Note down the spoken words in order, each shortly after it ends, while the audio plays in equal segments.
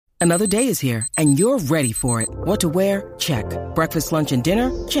Another day is here, and you're ready for it. What to wear? Check. Breakfast, lunch, and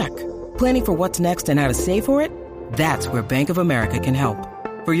dinner? Check. Planning for what's next and how to save for it? That's where Bank of America can help.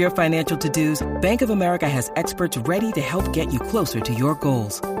 For your financial to-dos, Bank of America has experts ready to help get you closer to your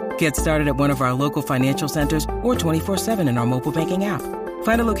goals. Get started at one of our local financial centers or 24/7 in our mobile banking app.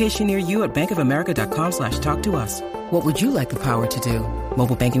 Find a location near you at bankofamerica.com/talktous. What would you like the power to do?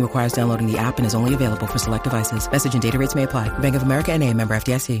 Mobile banking requires downloading the app and is only available for select devices. Message and data rates may apply. Bank of America N.A., member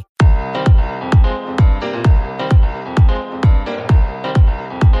FDIC.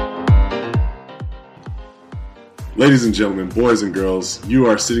 Ladies and gentlemen, boys and girls, you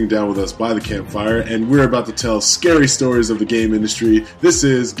are sitting down with us by the campfire, and we're about to tell scary stories of the game industry. This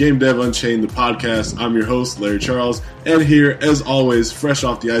is Game Dev Unchained, the podcast. I'm your host, Larry Charles, and here, as always, fresh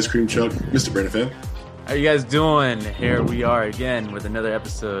off the ice cream truck, Mr. Brandon Fan. How you guys doing? Here we are again with another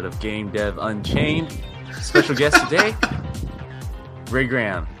episode of Game Dev Unchained. Special guest today, Ray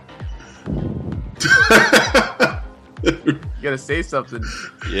Graham. You gotta say something.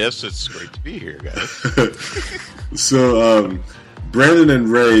 Yes, it's great to be here, guys. So, Brandon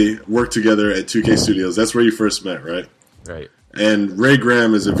and Ray worked together at 2K Studios. That's where you first met, right? Right. And Ray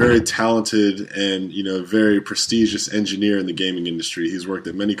Graham is a very talented and, very prestigious engineer in the gaming industry. He's worked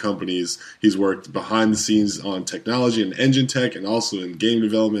at many companies. He's worked behind the scenes on technology and engine tech, and also in game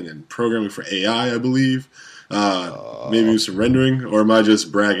development and programming for AI, I believe. Maybe some rendering, or am I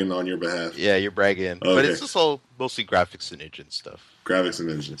just bragging on your behalf? Yeah, you're bragging. Okay. But it's also mostly graphics and engine stuff. Graphics and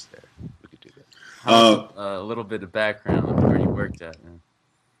engines. Yeah, we could do that. A little bit of background on where you worked at, man.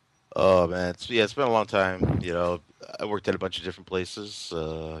 Oh, man. It's been a long time. I worked at a bunch of different places.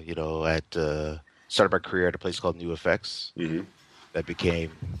 Started my career at a place called New Effects. Mm-hmm. That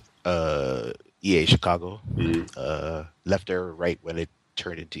became EA Chicago. Mm-hmm. Left there right when it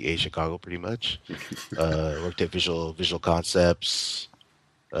turned into EA Chicago, pretty much. Worked at Visual Concepts,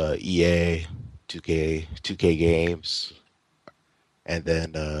 EA, 2K Games, and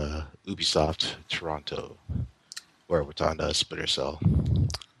then Ubisoft Toronto, where I worked on Splinter Cell.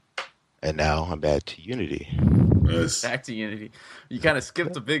 And now I'm back to Unity. Nice. Back to Unity. You kind of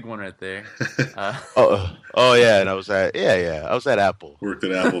skipped a big one right there. Oh yeah, and I was at Apple. Worked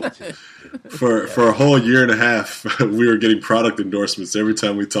at Apple for a whole year and a half. We were getting product endorsements every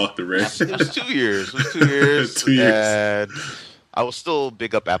time we talked to Ray. It was 2 years. 2 years. 2 years. And I will still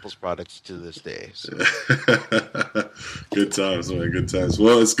big up Apple's products to this day. So. Good times, man. Good times.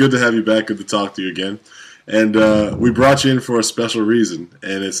 Well, it's good to have you back. Good to talk to you again. And we brought you in for a special reason.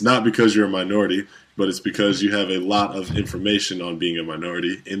 And it's not because you're a minority, but it's because you have a lot of information on being a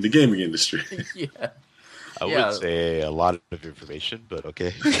minority in the gaming industry. Yeah. I wouldn't say a lot of information, but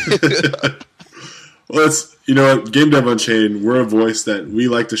okay. Well, it's, Game Dev Unchained, we're a voice that we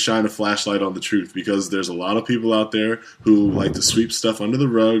like to shine a flashlight on the truth, because there's a lot of people out there who like to sweep stuff under the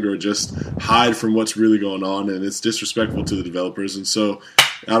rug or just hide from what's really going on, and it's disrespectful to the developers. And so,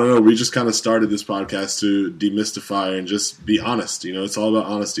 I don't know, we just kind of started this podcast to demystify and just be honest. It's all about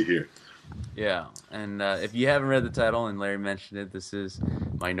honesty here. Yeah, and if you haven't read the title, and Larry mentioned it, this is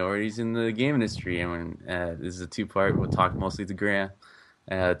Minorities in the Game Industry, and this is a two-part. We'll talk mostly to Graham,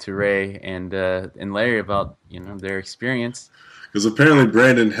 to Ray, and Larry about their experience. Because apparently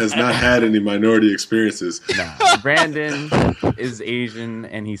Brandon has not had any minority experiences. Nah, Brandon is Asian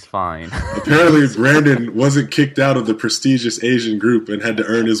and he's fine. Apparently Brandon wasn't kicked out of the prestigious Asian group and had to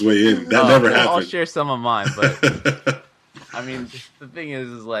earn his way in. That never happened. I'll share some of mine, but I mean, the thing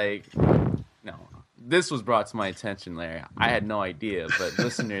is like, no, this was brought to my attention, Larry. I had no idea, but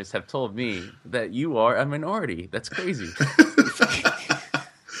listeners have told me that you are a minority. That's crazy.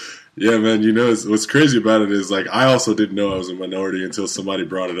 Yeah, man, what's crazy about it is, like, I also didn't know I was a minority until somebody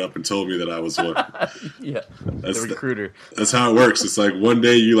brought it up and told me that I was one. Yeah, the recruiter. That's how it works. It's like one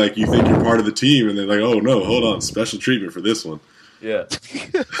day you think you're part of the team, and they're like, oh, no, hold on, special treatment for this one. Yeah.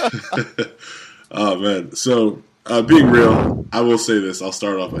 Oh, man. So, being real, I will say this. I'll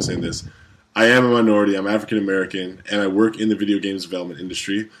start off by saying this. I am a minority. I'm African-American, and I work in the video games development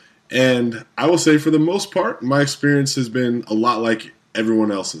industry. And I will say, for the most part, my experience has been a lot like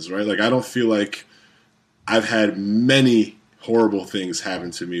everyone else's, right? Like, I don't feel like I've had many horrible things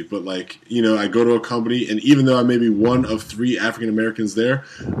happen to me, but I go to a company, and even though I may be one of 3 African Americans there,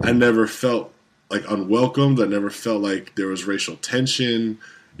 I never felt unwelcomed. I never felt like there was racial tension,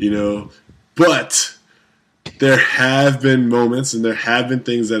 but there have been moments and there have been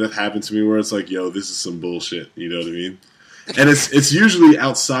things that have happened to me where it's like, yo, this is some bullshit, you know what I mean? And it's usually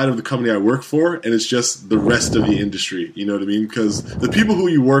outside of the company I work for, and it's just the rest of the industry, you know what I mean? Because the people who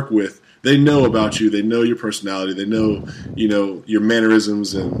you work with, they know about you. They know your personality. They know, your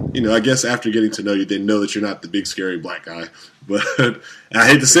mannerisms. And, I guess after getting to know you, they know that you're not the big, scary black guy. But and I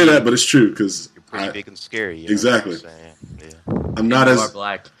hate to say that, but it's true because You're pretty big and scary. Exactly. Yeah. I'm not You as are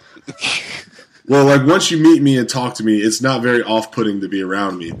black. well. Like once you meet me and talk to me, it's not very off-putting to be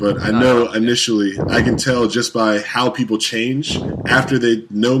around me. But I know initially, I can tell just by how people change after they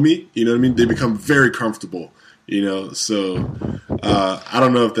know me. You know what I mean? They become very comfortable. So I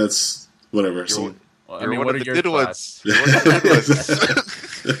don't know if that's whatever. You're one of are the your good thoughts? ones. You're one of the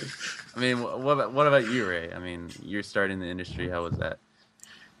good ones. I mean, what about you, Ray? I mean, you're starting the industry. How was that?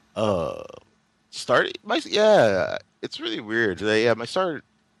 It's really weird. My start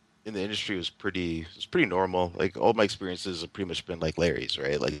in the industry was pretty normal. Like all my experiences have pretty much been like Larry's,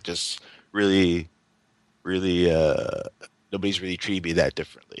 right? Like just really, really, nobody's really treated me that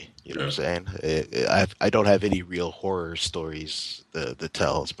differently. You know what I'm saying? I don't have any real horror stories to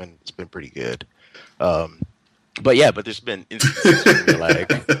tell. It's been pretty good. But there's been instances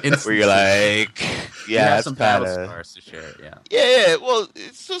where you're like, yeah, some battle scars to share. Yeah. Yeah. Well,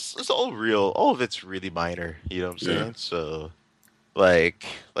 it's all real. All of it's really minor. You know what I'm saying? Yeah. So, like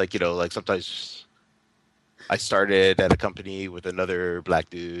sometimes I started at a company with another black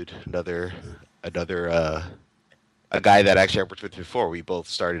dude, another a guy that actually I worked with before. We both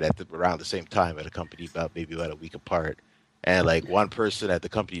started around the same time at a company, about a week apart. And like one person at the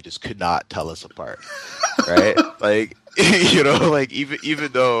company just could not tell us apart, right? Like, like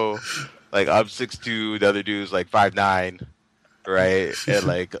even though like I'm 6'2", the other dude's like 5'9", right? And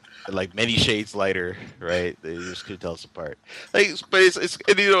like many shades lighter, right? They just couldn't tell us apart. Like, but it's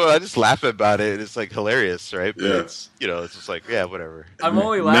and, I just laugh about it, and it's like hilarious, right? But it's it's just like whatever. I'm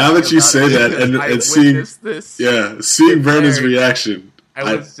only laughing now that you say that and seeing seeing Vernon's reaction.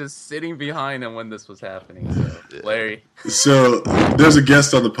 I was just sitting behind him when this was happening. So, Larry. So there's a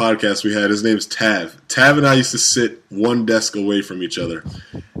guest on the podcast we had. His name's Tav. Tav and I used to sit one desk away from each other.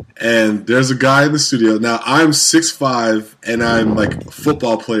 And there's a guy in the studio. Now, I'm 6'5", and I'm like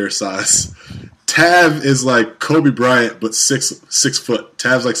football player size. Tav is like Kobe Bryant, but 6 foot.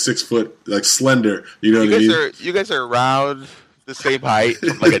 Tav's like 6 foot, like slender. You know what I mean? You guys are around the same height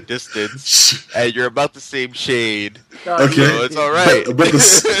from like a distance, and you're about the same shade. Okay, so it's all right. But the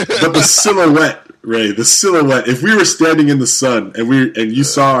silhouette, Ray, the silhouette. If we were standing in the sun and you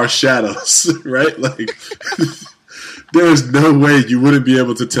saw our shadows, right? Like there is no way you wouldn't be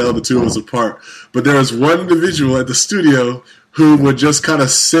able to tell the two of us apart. But there was one individual at the studio who would just kind of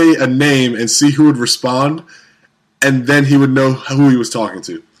say a name and see who would respond, and then he would know who he was talking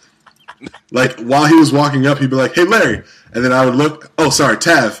to. Like while he was walking up, he'd be like, "Hey, Larry," and then I would look. Oh, sorry,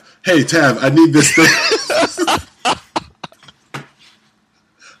 Tav. Hey, Tav, I need this thing.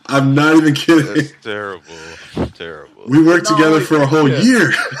 I'm not even kidding. That's terrible. We worked together for a whole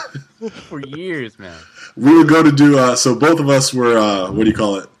year. For years, man. We would go to do. So both of us were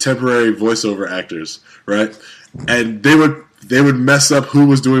temporary voiceover actors, right? And they would mess up who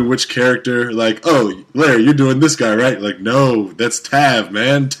was doing which character. Like, oh, Larry, you're doing this guy, right? Like, no, that's Tav,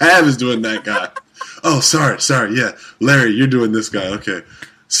 man. Tav is doing that guy. Oh, sorry, yeah. Larry, you're doing this guy. Okay.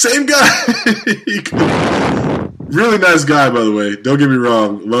 Same guy. Really nice guy, by the way. Don't get me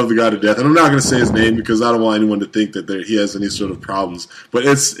wrong. Love the guy to death. And I'm not going to say his name because I don't want anyone to think that he has any sort of problems. But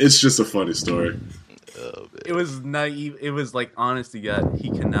it's just a funny story. It was naive. It was like, honest to God, he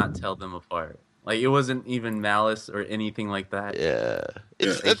could not tell them apart. Like, it wasn't even malice or anything like that. Yeah.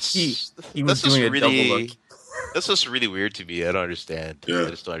 He was doing a double look. That's just really weird to me. I don't understand. Yeah. I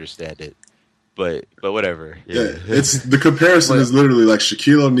just don't understand it. But whatever. Yeah, it's the comparison is literally like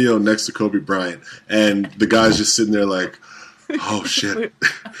Shaquille O'Neal next to Kobe Bryant, and the guy's just sitting there like, "Oh shit."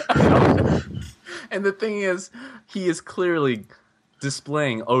 And the thing is, he is clearly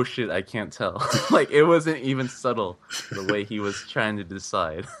displaying, "Oh shit, I can't tell." Like it wasn't even subtle the way he was trying to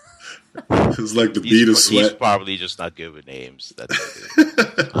decide. It was like the bead of sweat. He's probably just not good with names. That's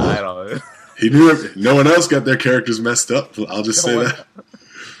I don't know. He knew it. No one else got their characters messed up. I'll just say that.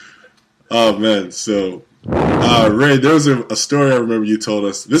 Oh, man. So, Ray, there was a story I remember you told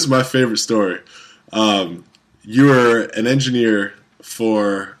us. This is my favorite story. You were an engineer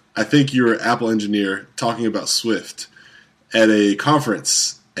I think you were an Apple engineer talking about Swift at a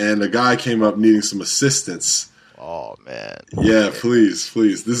conference, and a guy came up needing some assistance. Oh, man. Yeah, please.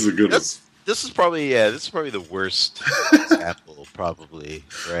 This is a good one. This is probably the worst example, probably,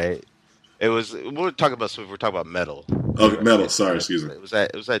 right? It was. We're talking about Swift. We're talking about Metal. Oh, Metal. Sorry, excuse me. It was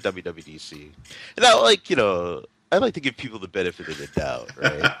at WWDC, and I I like to give people the benefit of the doubt,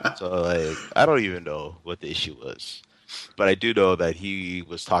 right? So I don't even know what the issue was, but I do know that he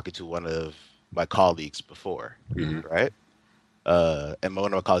was talking to one of my colleagues before, right? And one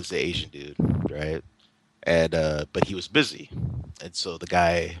of my colleagues is an Asian dude, right? And but he was busy, and so the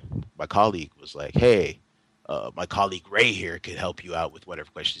guy, my colleague, was like, "Hey, my colleague Ray here could help you out with whatever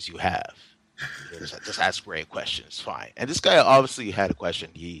questions you have. Just ask Ray questions, fine." And this guy obviously had a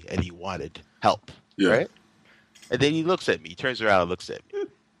question he wanted help, Yeah. right? And then he looks at me, he turns around and looks at me,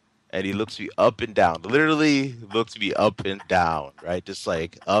 and he looks me up and down, literally looks me up and down, right? Just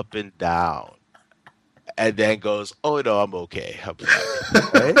like up and down, and then goes, "Oh no, I'm okay, I'm fine,"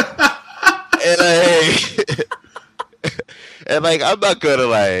 right? And and like I'm not gonna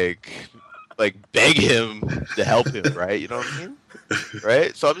like beg him to help him, right? You know what I mean?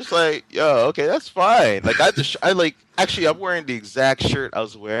 Right? So I'm just like, yo, okay, that's fine. Like I like actually I'm wearing the exact shirt I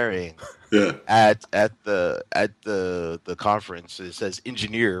was wearing Yeah. at the conference. It says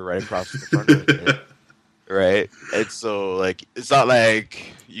engineer right across the front of it. Right? And so like it's not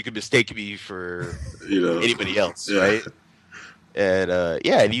like you can mistake me for anybody else, Yeah. right? And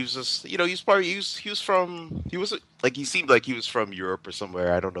yeah, and he was just he seemed like he was from Europe or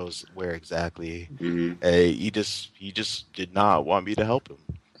somewhere. I don't know where exactly. Mm-hmm. He just did not want me to help him.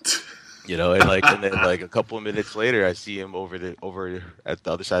 And then like a couple of minutes later, I see him over at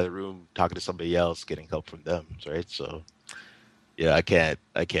the other side of the room talking to somebody else, getting help from them. Right? So yeah, I can't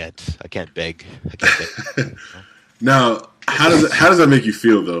beg. Now, how does that make you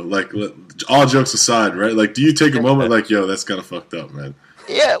feel though? Like, all jokes aside, right? Like, do you take a moment like, yo, that's kind of fucked up, man?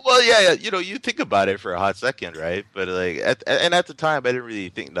 Yeah, well, yeah. You think about it for a hot second, right? But like, at the time, I didn't really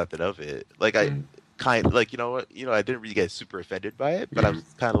think nothing of it. Like, I kind of like, I didn't really get super offended by it, but I was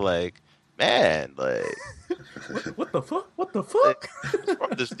kind of like, man, like, what the fuck? What the fuck? What's wrong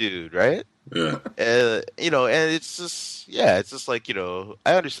with this dude, right? Yeah. And it's just like,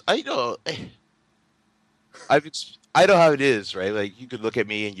 I understand. I know how it is, right? Like, you could look at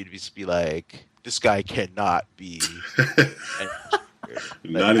me and you'd just be like, this guy cannot be.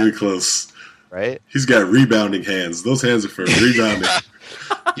 Not even close. Right? He's got rebounding hands. Those hands are for rebounding,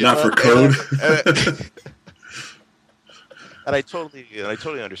 not for code. And I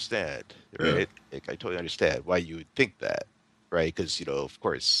totally understand, right? Yeah. Like, I totally understand why you would think that, right? Because of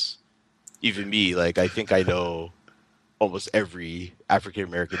course, even me, like, I think I know almost every African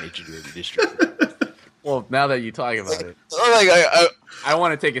American engineering industry. Well, now that you talk about it, like I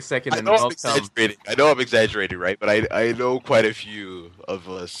want to take a second and welcome. I know I'm exaggerating, right? But I know quite a few of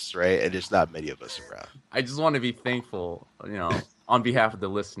us, right? And there's not many of us around. I just want to be thankful, on behalf of the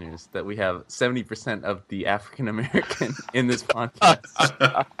listeners, that we have 70% of the African American in this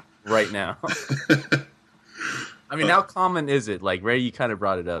podcast right now. I mean, how common is it? Like, Ray, you kind of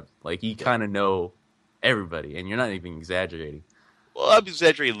brought it up. Like, you kind of know everybody, and you're not even exaggerating. Well, I'm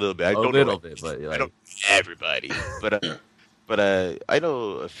exaggerating a little bit. I don't know everybody, but I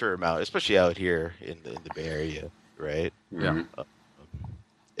know a fair amount, especially out here in the Bay Area, right? Yeah.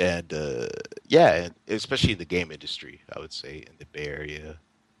 And and especially in the game industry, I would say in the Bay Area.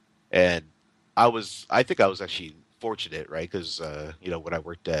 And I think I was actually fortunate, right? Because when I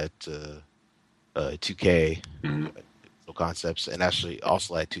worked at 2K Concepts, and actually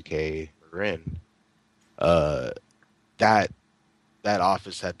also at 2K Marin, that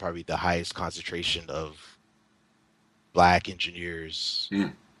office had probably the highest concentration of black engineers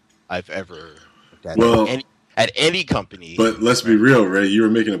I've ever looked at. Well, at any company. But let's be real, Ray. You were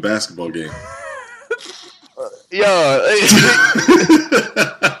making a basketball game.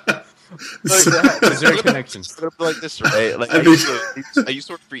 Is there a connection? Like this, right? Like I used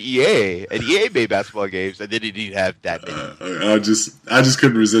to work for EA, and EA made basketball games, and they didn't even have that many. I just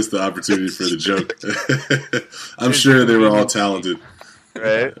couldn't resist the opportunity for the joke. I'm sure they were all talented,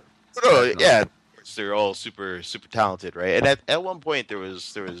 right? No, yeah, they're all super super talented, right? And at one point there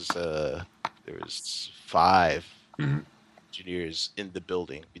was 5 engineers in the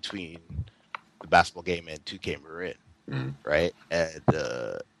building between the basketball game and 2K Marin, right? And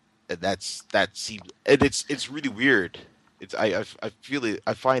that seems, and it's really weird. I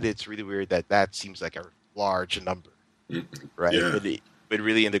find it's really weird that seems like a large number, right? Yeah. But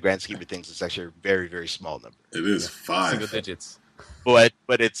really, in the grand scheme of things, it's actually a very very small number. It is 5 single digits. But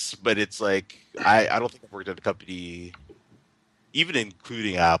it's like I don't think I've worked at a company, even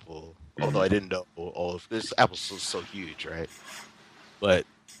including Apple. Although I didn't know all of this, Apple's so huge, right? But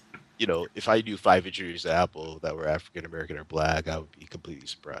if I knew 5 engineers at Apple that were African American or black, I would be completely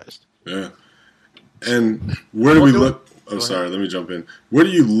surprised. Yeah. And where do we look? Oh, sorry. Let me jump in. Where do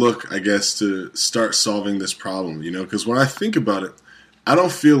you look, I guess, to start solving this problem? Because when I think about it, I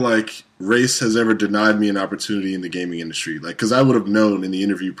don't feel like race has ever denied me an opportunity in the gaming industry. Like, because I would have known in the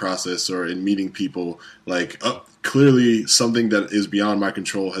interview process or in meeting people, like, clearly something that is beyond my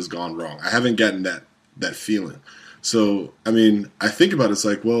control has gone wrong. I haven't gotten that feeling. So, I mean, I think about it, it's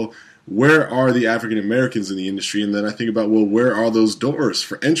like, well, where are the African Americans in the industry? And then I think about, well, where are those doors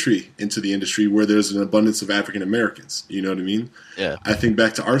for entry into the industry where there's an abundance of African Americans? You know what I mean? Yeah. I think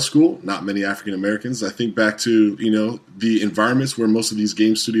back to art school, not many African Americans. I think back to, the environments where most of these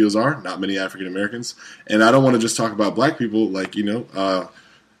game studios are, not many African Americans. And I don't want to just talk about black people, like,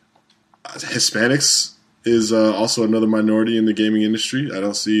 Hispanics is also another minority in the gaming industry. I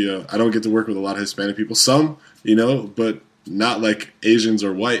don't get to work with a lot of Hispanic people. Some, but not like Asians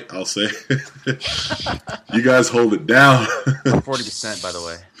or white, I'll say. You guys hold it down. 40%, by the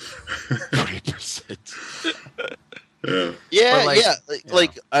way. 40%. Yeah. Yeah,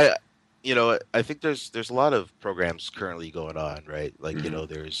 I think there's a lot of programs currently going on, right? Like,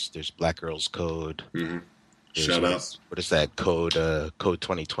 there's Black Girls Code. Mm-hmm. There's Shout out. What is that? Code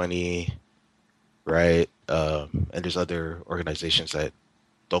 2020, right? And there's other organizations that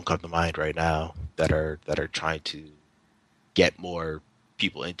don't come to mind right now that are trying to get more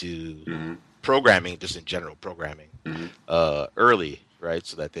people into programming, just in general programming, early, right?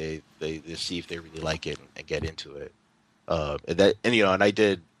 So that they see if they really like it and get into it. And I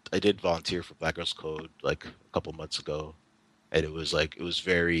did volunteer for Black Girls Code like a couple months ago, and it was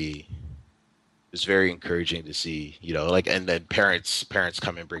very encouraging to see, and then parents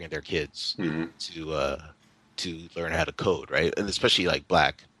come and bringing their kids to learn how to code, right? And especially like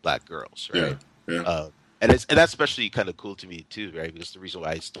black girls, right? Yeah. And that's especially kind of cool to me too, right? Because the reason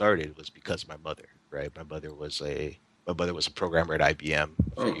why I started was because of my mother, right? My mother was a programmer at IBM.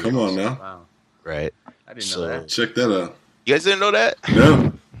 Oh, come on now. Wow. Right. I didn't know that. Check that out. You guys didn't know that?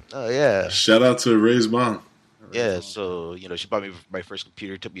 No. Oh yeah. Shout out to Ray's mom. Yeah, so she bought me my first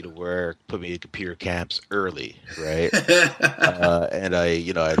computer, took me to work, put me in computer camps early, right? And I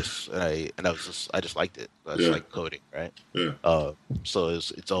just liked it. I just like coding, right? Yeah. So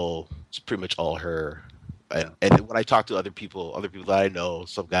it's pretty much all her. And when I talk to other people that I know,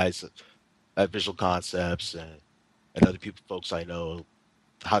 some guys at Visual Concepts and other folks I know,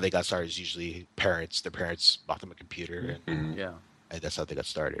 how they got started is usually their parents bought them a computer, and that's how they got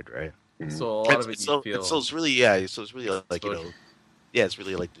started, right? So a lot of it you feel. So it's really like it's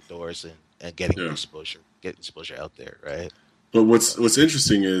really like the doors and getting exposure out there, right? But what's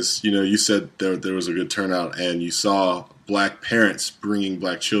interesting is, you said there was a good turnout, and you saw black parents bringing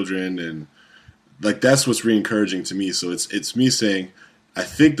black children, and like that's what's really encouraging to me. So it's me saying, I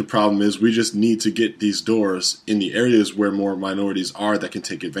think the problem is we just need to get these doors in the areas where more minorities are that can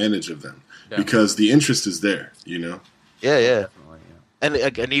take advantage of them, because the interest is there, Yeah. Definitely, yeah. And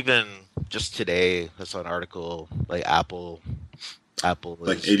even just today, I saw an article like Apple was,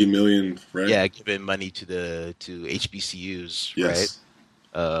 like 80 million, right? Yeah, giving money to HBCUs, yes.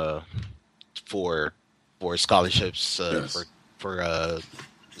 Right? For scholarships for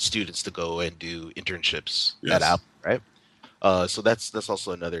students to go and do internships at Apple, right? So that's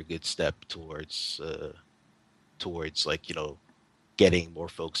also another good step towards like getting more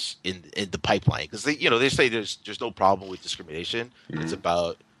folks in the pipeline, because they say there's no problem with discrimination. It's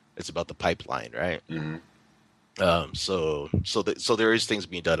about the pipeline, right? So there is things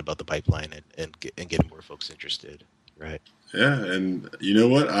being done about the pipeline and getting more folks interested, right? Yeah, and you know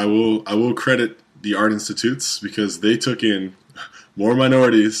what? I will credit the art institutes, because they took in more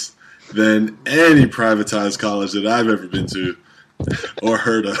minorities than any privatized college that I've ever been to or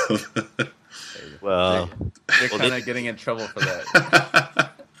heard of. Well, they're kind of getting in trouble for that.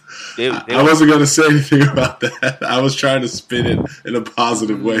 I wasn't going to say anything about that. I was trying to spin it in a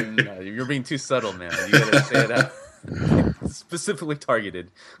positive way. No, you're being too subtle, man. You got to say it out. Specifically targeted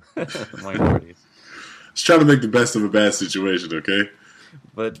minorities. Just trying to make the best of a bad situation, okay?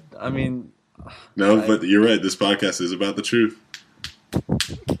 But, I mean... but you're right. This podcast is about the truth.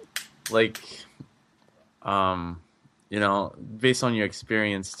 Like, based on your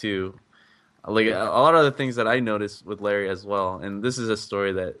experience, too, like a lot of the things that I noticed with Larry as well, and this is a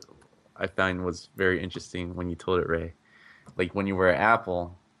story that I find was very interesting when you told it, Ray. Like when you were at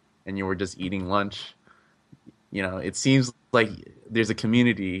Apple and you were just eating lunch, it seems like there's a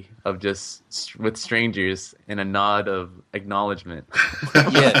community of just with strangers and a nod of acknowledgement.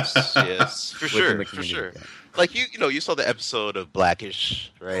 yes, for sure. Like you saw the episode of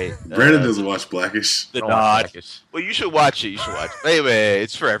Blackish, right? Brandon doesn't watch Blackish. The Nod. Well, you should watch it. Anyway,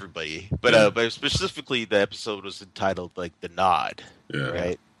 it's for everybody. But specifically, the episode was entitled like The Nod,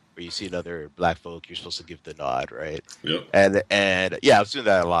 right? Where you see another black folk, you're supposed to give the nod, right? Yep. And yeah, I was doing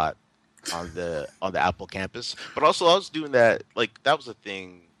that a lot on the Apple campus. But also, I was doing that that was a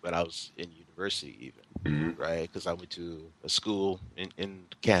thing when I was in university, even, right? Because I went to a school in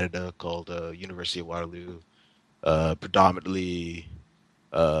Canada called University of Waterloo. Predominantly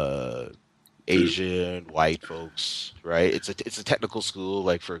Asian, white folks, right? It's a technical school,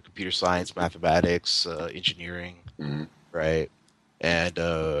 like for computer science, mathematics, engineering, Mm-hmm. right? And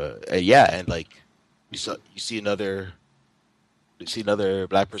yeah, and like you see another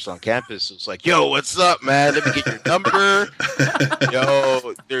black person on campus. It's like, yo, what's up, man? Let me get your number.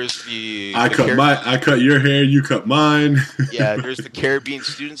 Yo, there's I cut your hair, you cut mine. yeah, there's the Caribbean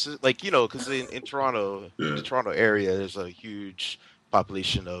students, like, you know, because in Toronto, the Toronto area, there's a huge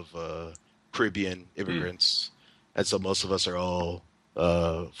population of Caribbean immigrants, and so most of us are all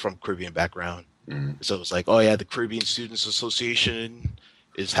from Caribbean background. So it's like, oh yeah, the Caribbean Students Association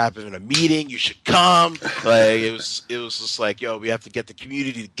is having a meeting. You should come. Like it was just like, yo, we have to get the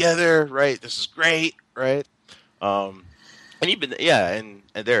community together, right? This is great, right? And even and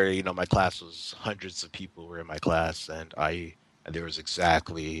there, you know, my class was hundreds of people were in my class, and there was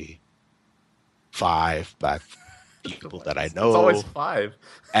exactly 5 black people that I know. It's always 5,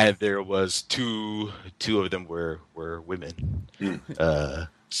 and there was two of them were women.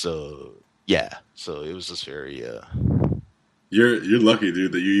 So yeah, so it was just very. You're lucky,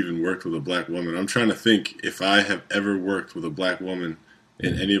 dude, that you even worked with a black woman. I'm trying to think if I have ever worked with a black woman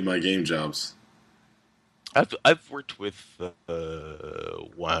in any of my game jobs. I've worked with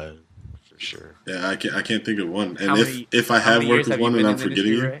one for sure. Yeah, I can't think of one. And if I have worked with one and I'm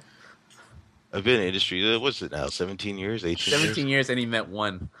forgetting you, I've been in the industry. What's it now? 17 years, 18 years. 17 years, and he met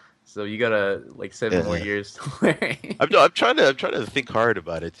one. So you gotta like 7 more years. I'm trying to think hard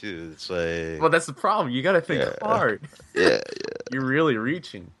about it too. It's like, well, that's the problem. You gotta think hard. Yeah. You're really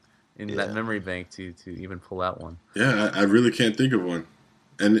reaching in that memory bank to even pull out one. Yeah, I really can't think of one.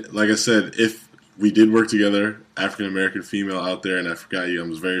 And like I said, if we did work together, African American female out there, and I forgot you,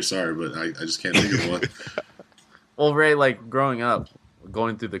 I'm very sorry, but I just can't think of one. Well, Ray, like growing up,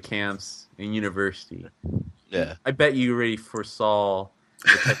 going through the camps in university, I bet you already foresaw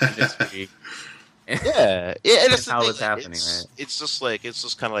the tech industry. And that's how it's happening, right? It's just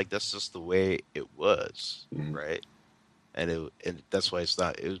kind of like that's just the way it was, right? And that's why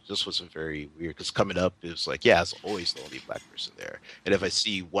it just wasn't very weird, because coming up it was like, I was always the only black person there, and if I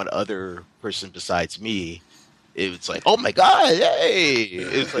see one other person besides me, it was like, oh my god, hey!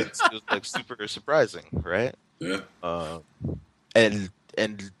 It was like super surprising, right? Yeah. And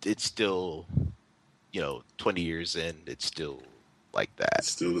it's still, 20 years in, it's still like that.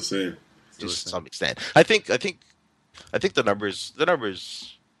 It's still the same. To some extent. I think the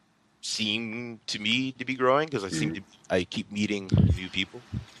numbers seem to me to be growing, because I keep meeting new people.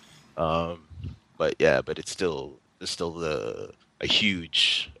 But it's still a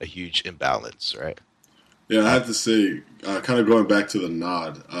huge imbalance, right? Yeah, I have to say, kind of going back to the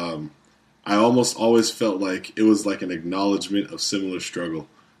nod, I almost always felt like it was like an acknowledgement of similar struggle.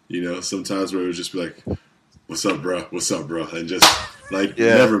 Sometimes where it would just be like, what's up, bro? What's up, bro? And just like,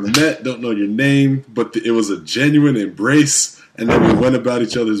 never met, don't know your name, but it was a genuine embrace, and then we went about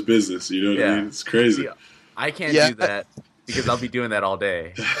each other's business. You know what I mean? It's crazy. I can't do that because I'll be doing that all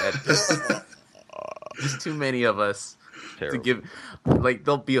day. There's too many of us to give. Like,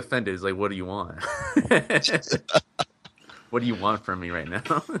 they'll be offended. It's like, what do you want? What do you want from me right now?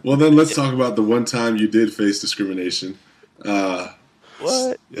 Well, then let's talk about the one time you did face discrimination.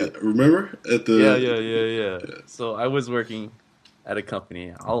 What? Yeah, remember at the? Yeah. So I was working at a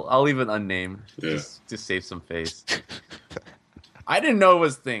company. I'll leave it unnamed just to save some face. I didn't know it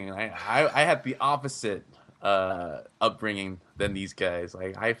was a thing. I had the opposite upbringing than these guys.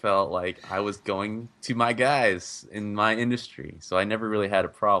 Like, I felt like I was going to my guys in my industry, so I never really had a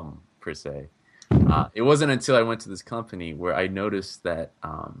problem per se. It wasn't until I went to this company where I noticed that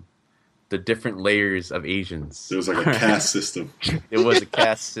the different layers of Asians. It was like a caste system. It was a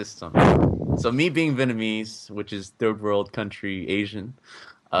caste system. So me being Vietnamese, which is third world country Asian,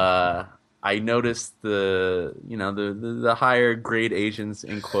 I noticed the higher grade Asians,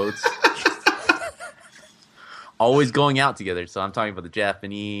 in quotes, always going out together. So I'm talking about the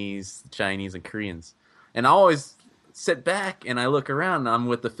Japanese, the Chinese, and Koreans. And I always sit back and I look around and I'm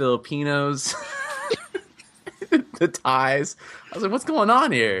with the Filipinos, the Thais. I was like, what's going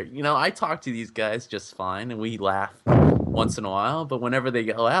on here? I talk to these guys just fine and we laugh once in a while, but whenever they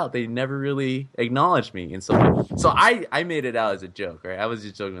go out, they never really acknowledge me. And so I made it out as a joke, right? I was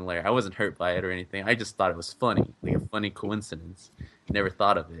just joking with Larry. I wasn't hurt by it or anything. I just thought it was funny, like a funny coincidence. Never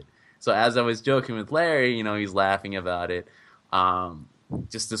thought of it. So as I was joking with Larry, he's laughing about it.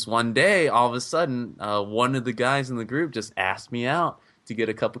 Just this one day, all of a sudden, one of the guys in the group just asked me out to get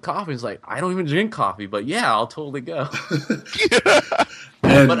a cup of coffee. He's like, I don't even drink coffee, but yeah, I'll totally go.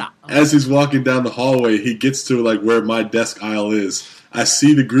 And as he's walking down the hallway, he gets to like where my desk aisle is. I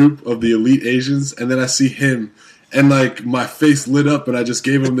see the group of the elite Asians, and then I see him, And like my face lit up, and I just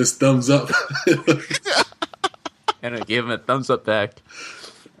gave him this thumbs up. And I gave him a thumbs up back.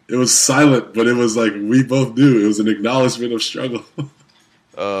 It was silent, but it was like we both knew it was an acknowledgement of struggle.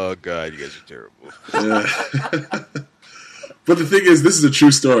 Oh God, you guys are terrible. Yeah. But the thing is, this is a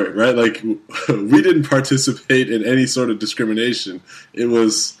true story, right? Like, we didn't participate in any sort of discrimination.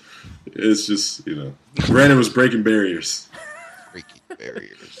 It's just, Brandon was breaking barriers. Breaking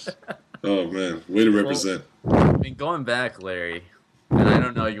barriers. Oh, man. Way to represent. Well, I mean, going back, Larry, and I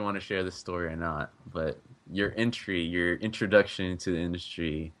don't know if you want to share this story or not, but your introduction into the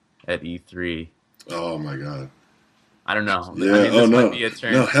industry at E3. Oh, my God. I don't know. Yeah. I mean, this might be a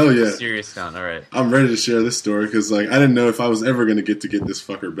turn. No, hell yeah. Serious down. All right. I'm ready to share this story because, like, I didn't know if I was ever going to get this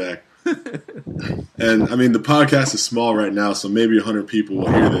fucker back. And, I mean, the podcast is small right now, so maybe 100 people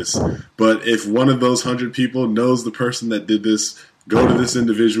will hear this. But if one of those 100 people knows the person that did this, go to this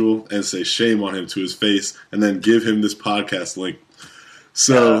individual and say shame on him to his face and then give him this podcast link.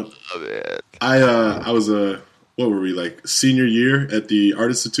 So, I was what were we, like, senior year at the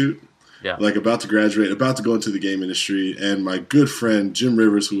Art Institute? Yeah. Like about to graduate, about to go into the game industry, and my good friend Jim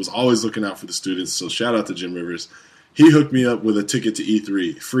Rivers, who was always looking out for the students, so shout out to Jim Rivers, he hooked me up with a ticket to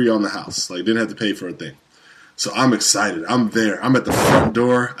E3, free on the house. Like, didn't have to pay for a thing. So I'm excited. I'm there. I'm at the front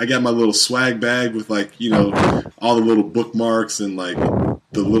door. I got my little swag bag with, like, all the little bookmarks and, like,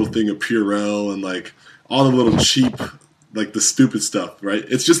 the little thing of Purell and, like, all the little cheap, like, the stupid stuff, right?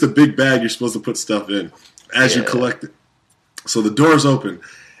 It's just a big bag you're supposed to put stuff in as you collect it. So the door's open.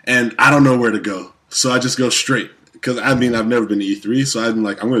 And I don't know where to go. So I just go straight. Because, I mean, I've never been to E3, so I'm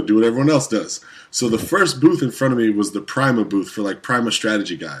like, I'm going to do what everyone else does. So the first booth in front of me was the Prima booth for, like, Prima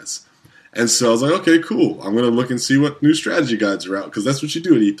strategy guides. And so I was like, okay, cool. I'm going to look and see what new strategy guides are out, because that's what you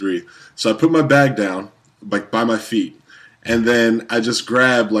do at E3. So I put my bag down, like, by my feet. And then I just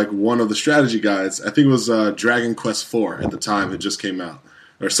grabbed, like, one of the strategy guides. I think it was Dragon Quest IV at the time. It just came out.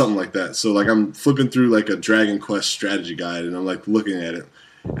 Or something like that. So, like, I'm flipping through, like, a Dragon Quest strategy guide, and I'm, like, looking at it.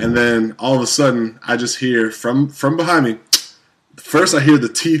 And then all of a sudden, I just hear from behind me. First, I hear the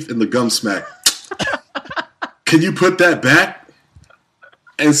teeth and the gum smack. Can you put that back?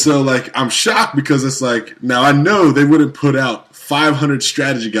 And so, like, I'm shocked because it's like, now I know they wouldn't put out 500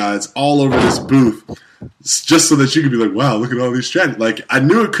 strategy guides all over this booth just so that you could be like, wow, look at all these strategies. Like, I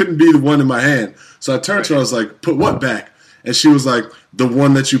knew it couldn't be the one in my hand. So I turned to her, I was like, put what back? And she was like, the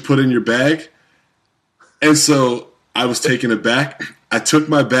one that you put in your bag. And so I was taken aback. I took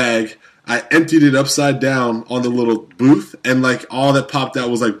my bag, I emptied it upside down on the little booth, and like all that popped out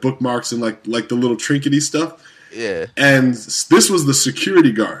was like bookmarks and like the little trinkety stuff. Yeah. And this was the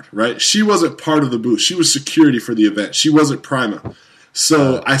security guard, right? She wasn't part of the booth. She was security for the event. She wasn't Prima.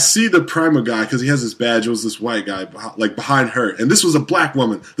 So I see the Prima guy because he has this badge. It was this white guy like behind her, and this was a black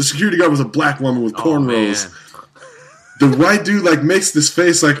woman. The security guard was a black woman with cornrows. The white dude like makes this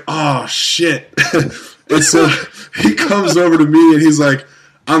face like, oh shit. And so he comes over to me and he's like,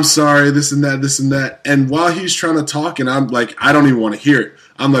 I'm sorry, this and that, this and that. And while he's trying to talk, and I'm like, I don't even want to hear it.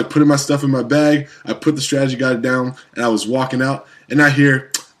 I'm like putting my stuff in my bag. I put the strategy guide down and I was walking out. And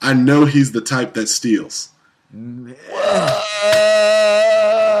I know he's the type that steals.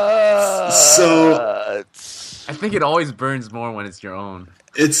 So I think it always burns more when it's your own.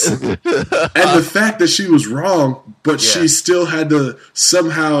 And the fact that she was wrong, but she still had to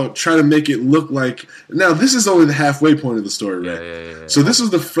somehow try to make it look like. Now, this is only the halfway point of the story, right? Yeah. So this was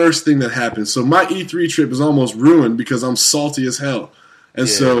the first thing that happened. So my E3 trip is almost ruined because I'm salty as hell, and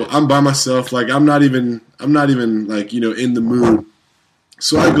so I'm by myself. Like I'm not even like in the mood.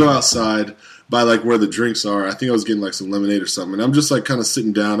 So I go outside by like where the drinks are. I think I was getting like some lemonade or something. And I'm just like kind of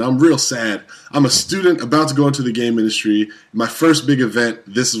sitting down. I'm real sad. I'm a student about to go into the game industry. My first big event,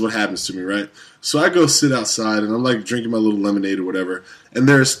 this is what happens to me, right? So I go sit outside and I'm like drinking my little lemonade or whatever. And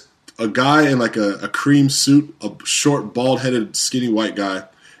there's a guy in like a cream suit, a short, bald-headed, skinny white guy.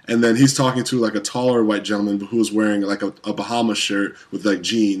 And then he's talking to like a taller white gentleman who was wearing like a Bahamas shirt with like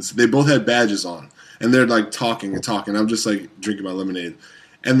jeans. They both had badges on. And they're like talking and talking. I'm just like drinking my lemonade.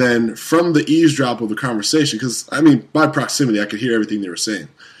 And then from the eavesdrop of the conversation, because, I mean, by proximity, I could hear everything they were saying.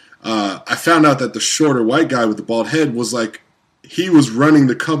 I found out that the shorter white guy with the bald head was like, he was running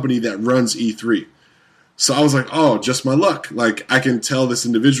the company that runs E3. So I was like, oh, just my luck. Like, I can tell this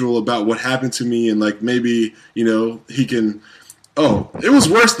individual about what happened to me and, like, maybe, he can... Oh, it was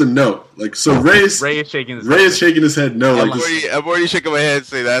worse than no. Like, so Ray is shaking his head no. I'm already shaking my head and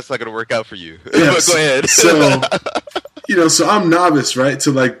saying that's not going to work out for you. Yes. Go ahead. So... so I'm novice, right,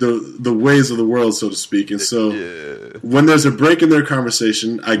 to like the ways of the world, so to speak. And so when there's a break in their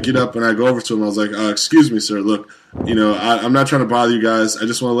conversation, I get up and I go over to him. I was like, excuse me, sir, look, I'm not trying to bother you guys. I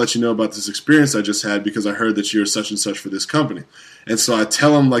just want to let you know about this experience I just had because I heard that you're such and such for this company. And so I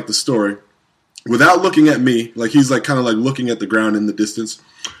tell him like the story without looking at me. Like he's like kind of like looking at the ground in the distance.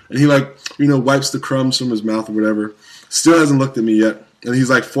 And he like, wipes the crumbs from his mouth or whatever. Still hasn't looked at me yet. And he's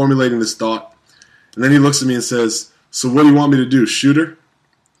like formulating this thought. And then he looks at me and says, so what do you want me to do, shoot her?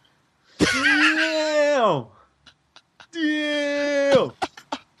 Damn.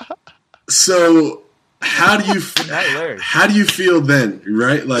 So how do you feel then,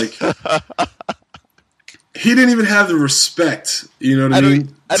 right? Like he didn't even have the respect, you know what I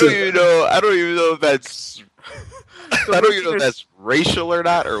mean? I don't even know if that's I don't even know if that's racial or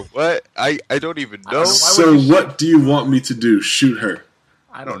not or what. I don't even know. So what do you want me to do? Shoot her?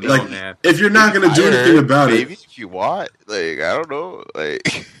 I don't know, man. If you're not going to do anything about maybe if you want, like I don't know,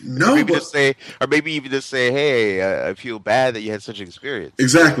 like no, maybe even just say, hey, I feel bad that you had such an experience.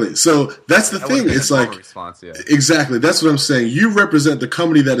 Exactly. So that's the thing. It's like response, yeah. Exactly. That's what I'm saying. You represent the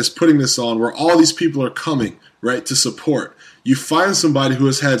company that is putting this on, where all these people are coming, right, to support. You find somebody who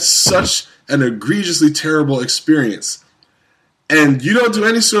has had such an egregiously terrible experience. And you don't do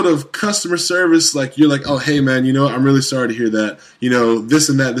any sort of customer service, like you're like, oh, hey, man, I'm really sorry to hear that. This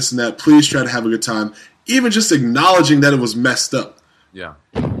and that. Please try to have a good time. Even just acknowledging that it was messed up. Yeah.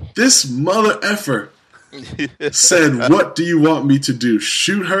 This mother effer said, what do you want me to do?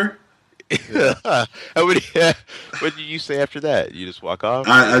 Shoot her? Yeah. What did you say after that? You just walk off?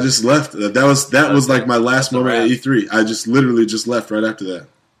 I just left. That was like my last moment at E3. I just literally just left right after that.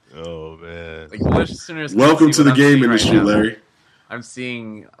 Oh, man. Like, listeners, welcome to the game industry, right, Larry. I'm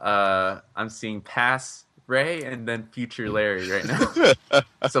seeing past Ray and then future Larry right now.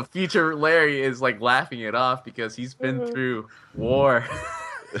 So future Larry is like laughing it off because he's been through war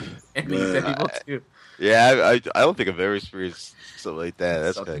and he's able to. Yeah, I don't think I've ever experienced something like that.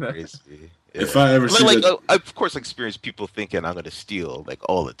 That's kind of crazy. Yeah. If I ever see I of course experienced people thinking I'm going to steal like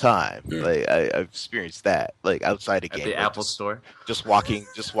all the time. Yeah. Like I've experienced that like outside of game, at the Apple store, just walking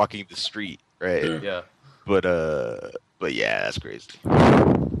the street, right? Yeah. But yeah, that's crazy.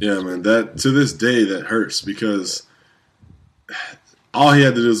 Yeah, man. That to this day that hurts because all he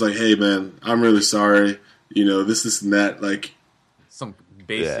had to do was like, "Hey, man, I'm really sorry. This and that." Like some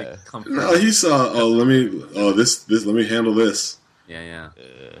basic comfort. No, he saw. Let me handle this. Yeah.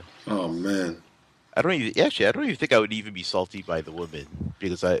 Oh man. I don't even think I would even be salty by the woman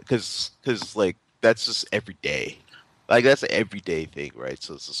because like that's just every day. Like, that's an everyday thing, right?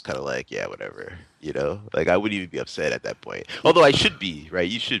 So it's just kind of like, yeah, whatever, Like, I wouldn't even be upset at that point. Although I should be, right?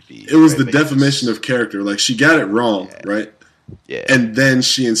 You should be. It was the defamation of character. Like, she got it wrong, right? Yeah. And then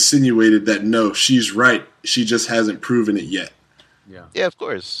she insinuated that, no, she's right. She just hasn't proven it yet. Yeah. Yeah, of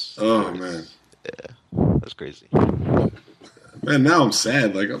course. Oh, man. Yeah. That's crazy. Man, now I'm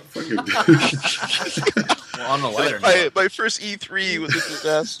sad. Like, I'm fucking... Well, on the lighter note. My first E3 was a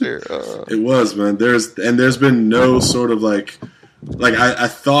disaster. It was, man. There's been no sort of like I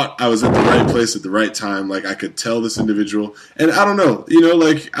thought I was at the right place at the right time. Like, I could tell this individual, and I don't know,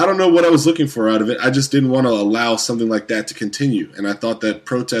 I don't know what I was looking for out of it. I just didn't want to allow something like that to continue, and I thought that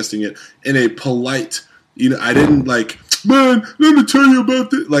protesting it in a polite, I didn't like, man, let me tell you about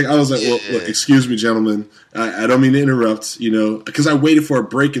this. Like, I was like, well, look, excuse me, gentlemen. I don't mean to interrupt, because I waited for a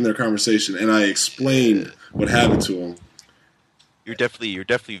break in their conversation, and I explained what happened to them. You're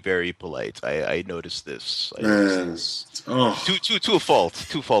definitely very polite. I noticed this. To a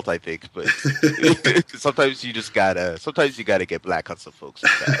fault, I think. But sometimes you gotta get black on some folks.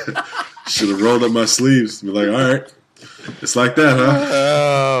 Like should have rolled up my sleeves and be like, all right, it's like that, huh?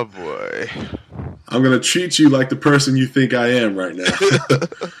 Oh boy. I'm going to treat you like the person you think I am right now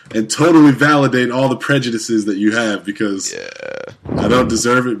and totally validate all the prejudices that you have because I don't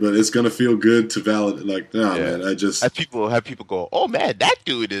deserve it, but it's going to feel good to validate. Like, man, I just... Have people go, oh, man, that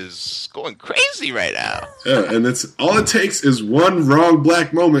dude is going crazy right now. Yeah, and it's all it takes is one wrong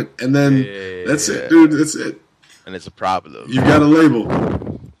black moment, and then that's it, dude. That's it. And it's a problem. You've got a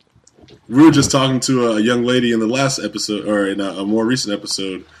label. We were just talking to a young lady in the last episode, or in a more recent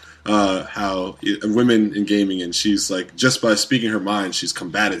episode, how women in gaming, and she's like, just by speaking her mind, she's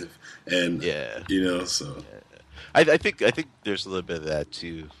combative, and so. I think there's a little bit of that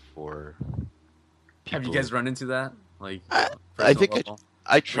too for people. Have you guys run into that? Like, I think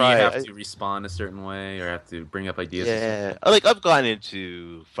I try. You have to respond a certain way, or have to bring up ideas. Yeah, like I've gone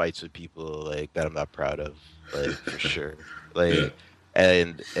into fights with people like that I'm not proud of, like for sure. Like,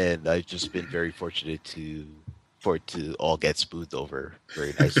 and I've just been very fortunate to for it to all get smoothed over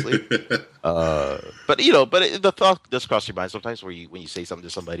very nicely. But the thought does cross your mind sometimes when you say something to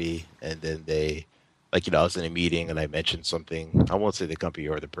somebody and then they, like, I was in a meeting and I mentioned something. I won't say the company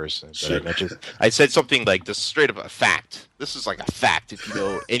or the person, but Sure. I said something like this, straight up a fact. This is like a fact if you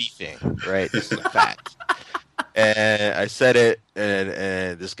know anything, right? This is a fact. And I said it,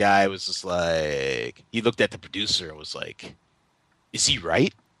 and this guy was just like, he looked at the producer and was like, "Is he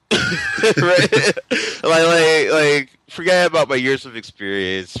right?" Right? like, forget about my years of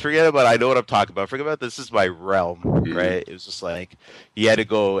experience. Forget about I know what I'm talking about. Forget about this is my realm, right? It was just like he had to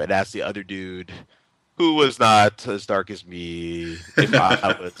go and ask the other dude, who was not as dark as me, if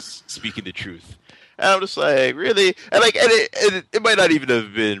I was speaking the truth. And I'm just like, really? And it might not even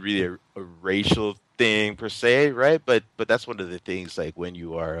have been really a racial thing per se, right? But that's one of the things, like, when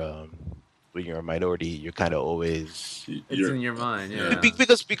you're a minority, you're kind of always It's in your mind, yeah.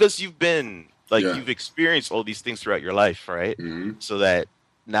 because you've been like Yeah. you've experienced all these things throughout your life, right? Mhm. So that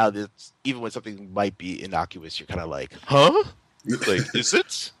now that even when something might be innocuous, you're kind of like, huh? Like, is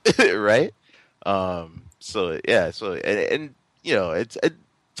it? Right? So yeah, and it's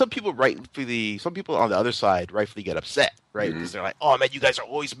some people on the other side rightfully get upset, right? Because they're like, oh man, you guys are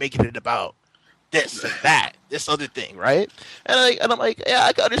always making it about this and that, this other thing, right? And I'm like, yeah,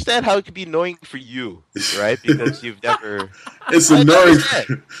 I can understand how it could be annoying for you, right? Because you've never. It's I can annoying.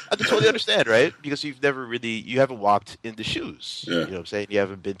 understand. I can totally understand, right? Because you haven't walked in the shoes. Yeah. You know what I'm saying? You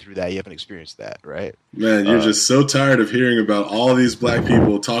haven't been through that. You haven't experienced that, right? Man, you're just so tired of hearing about all these black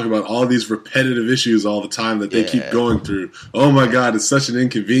people talk about all these repetitive issues all the time that they keep going through. Oh my God, it's such an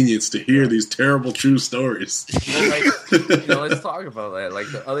inconvenience to hear these terrible true stories. Well, like, let's talk about that.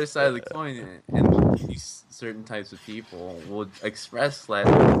 Like, the other side of the coin, and these certain types of people will express that,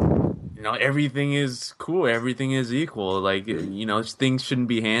 everything is cool, everything is equal. Like, things shouldn't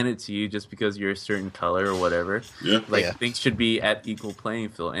be handed to you just because you're a certain color or whatever. Yeah. Like, things should be at equal playing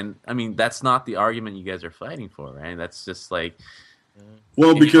field. And, I mean, that's not the argument you guys are fighting for, right? That's just like...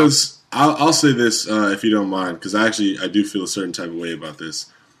 Well, because I'll say this, if you don't mind, because I do feel a certain type of way about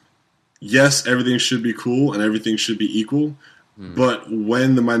this. Yes, everything should be cool and everything should be equal, but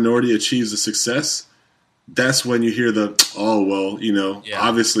when the minority achieves a success, that's when you hear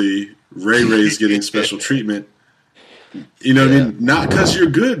obviously Ray's getting special treatment. You know what I mean? Not because you're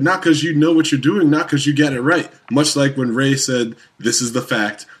good, not because you know what you're doing, not because you get it right. Much like when Ray said, "This is the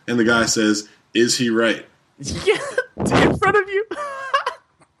fact," and the guy says, "Is he right?" Yeah, in front of you.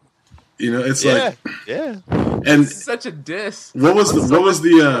 It's and It's such a diss. what was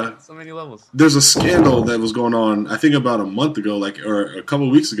so many levels. there's a scandal that was going on, I think about a month ago, or a couple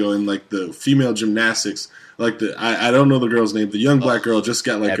of weeks ago, in like the female gymnastics. Like I don't know the girl's name. The young black girl just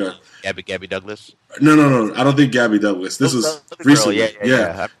got like Gabby Douglas. No. I don't think Gabby Douglas. This was recently. Yeah.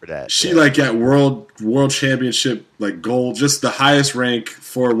 I remember that. She got world championship, like, gold, just the highest rank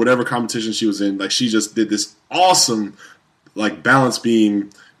for whatever competition she was in. Like, she just did this awesome, like, balance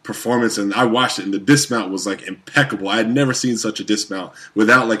beam performance, and I watched it, and the dismount was like impeccable. I had never seen such a dismount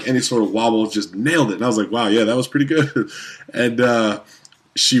without like any sort of wobble. Just nailed it, and I was like, wow, yeah, that was pretty good. And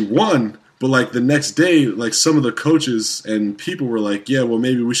she won, but like the next day, like some of the coaches and people were like, yeah, well,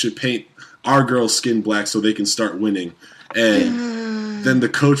 maybe we should paint our girls' skin black so they can start winning. And then the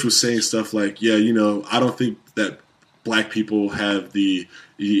coach was saying stuff like, yeah, I don't think that black people have the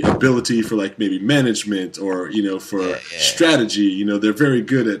ability for like maybe management or for strategy. They're very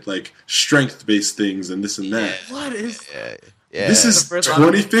good at like strength-based things and this and that. What is? This is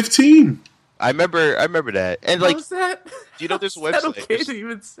 2015. I remember that. And like, how's that? do you know there's a Is that website? okay to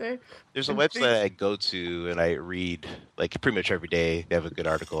even say? There's a website I go to and I read like pretty much every day. They have a good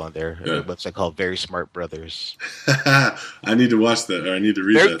article on there. Yeah. A website called Very Smart Brothers. I need to watch that, or I need to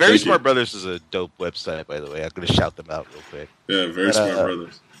read that. Very Thank Smart you. Brothers is a dope website, by the way. I'm gonna shout them out real quick. Yeah, Very Smart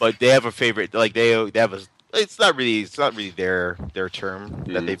Brothers. But they have a favorite. Like they have a. It's not really their term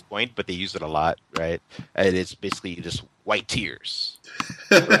that they've coined, but they use it a lot, right? And it's basically just white tears.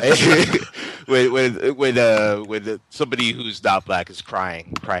 Right? when somebody who's not black is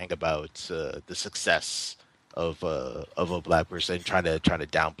crying about the success of a black person, trying to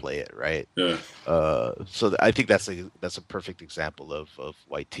downplay it, right? Yeah. So I think that's a perfect example of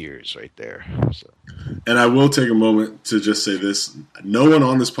white tears right there. So. And I will take a moment to just say this: no one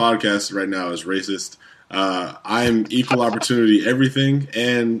on this podcast right now is racist. I am equal opportunity everything,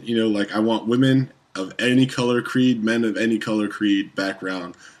 and I want women of any color, creed, men of any color, creed,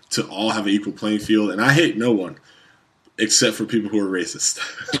 background to all have an equal playing field. And I hate no one except for people who are racist.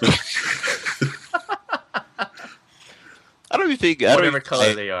 Whatever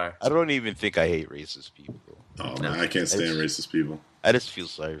color they are. I don't even think I hate racist people. Oh No. man, I can't stand racist people. I just feel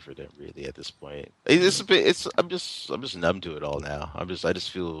sorry for them really at this point. It's a bit. It's I'm just numb to it all now. I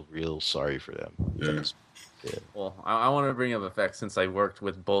just feel real sorry for them. Yeah. Yeah. Well, I want to bring up a fact since I worked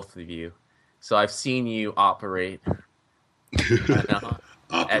with both of you. So I've seen you operate at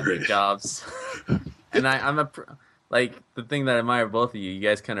Operate. jobs. And like, the thing that I admire both of you, you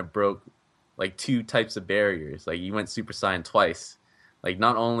guys kind of broke like two types of barriers. Like, you went Super Saiyan twice. Like,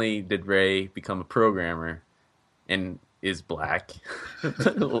 not only did Ray become a programmer and is black,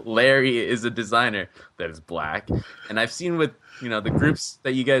 Larry is a designer that is black. And I've seen with, the groups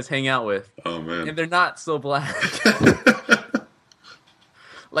that you guys hang out with, Oh man. and they're not so black.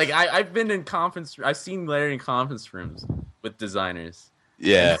 Like, I've been in I've seen Larry in conference rooms with designers.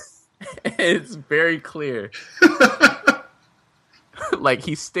 Yeah. It's very clear. Like,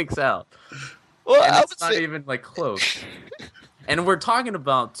 he sticks out. Well, And I it's would not say even, like, close. And we're talking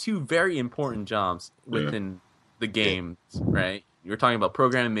about two very important jobs within the games, right? You're talking about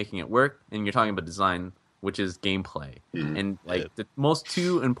programming, making it work, and you're talking about design, which is gameplay. Mhm. And, like, the most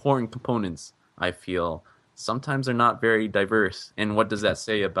two important components, I feel, sometimes are not very diverse. And what does that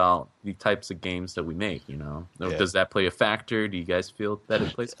say about the types of games that we make, Yeah. Does that play a factor? Do you guys feel that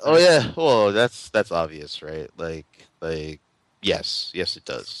it plays a Oh factor? yeah, well that's obvious, right? Like yes, it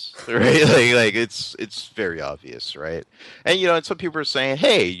does, right? Like it's very obvious, right? And and some people are saying,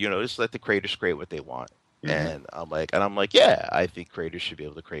 hey, just let the creators create what they want, Mhm. and I'm like, yeah, I think creators should be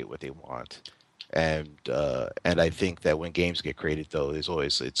able to create what they want, and I think that when games get created, though,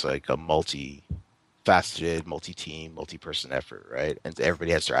 it's like a multi-faceted, multi-team, multi-person effort, right? And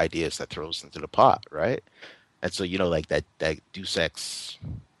everybody has their ideas that throws into the pot, right? And so like that Deus Ex,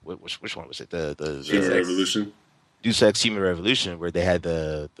 which one was it? The Human Revolution. Deus Ex Human Revolution, where they had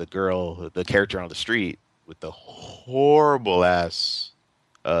the character on the street with the horrible ass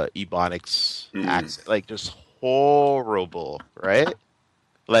Ebonics accent, like just horrible, right?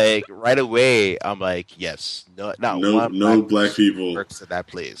 Like right away, I'm like, yes, not one No black people. works at that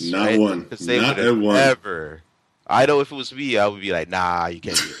place, Not right? one. Because they Not would a have one. never. I know if it was me, I would be like, nah, you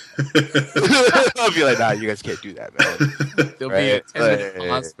can't do that. I'd be like, nah, you guys can't do that, man. There'll Right. be a 10-minute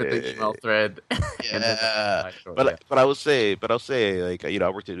pause with the email thread. And then Yeah, yeah. but I'll say, like, I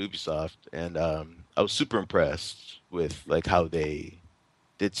worked at Ubisoft, and I was super impressed with like how they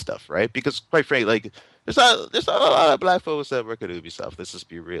did stuff, right? Because quite frankly, like there's not a lot of black folks that work at Ubisoft. Let's just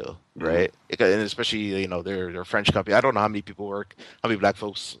be real, right? And especially they're a French company. I don't know how many black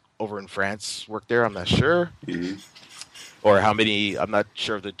folks over in France work there. I'm not sure, or how many. I'm not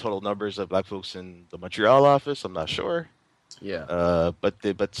sure of the total numbers of black folks in the Montreal office. I'm not sure. Yeah.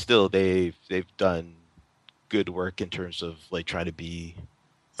 But still, they've done good work in terms of like trying to be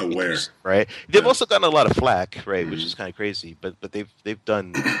Aware. right? They've also gotten a lot of flack, right? Which is kind of crazy, but they've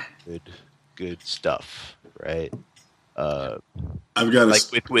done good stuff, right? I've got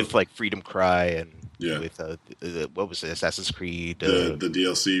with like Freedom Cry and Yeah. with what was it, Assassin's Creed? the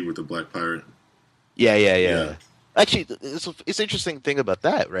DLC with the Black Pirate. Yeah. Actually, it's interesting thing about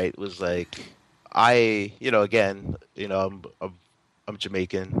that, right? Was like I'm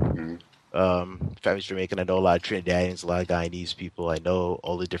Jamaican. Family's Jamaican. I know a lot of Trinidadians, a lot of Guyanese people. I know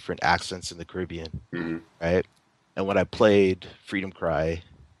all the different accents in the Caribbean, right? And when I played Freedom Cry,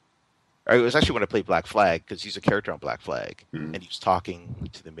 or it was actually when I played Black Flag, because he's a character on Black Flag, and he was talking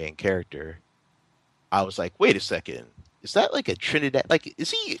to the main character. I was like, wait a second. Is that like a Trinidad? Like,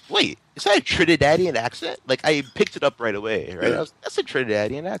 is that a Trinidadian accent? Like, I picked it up right away, right? Yeah. That's a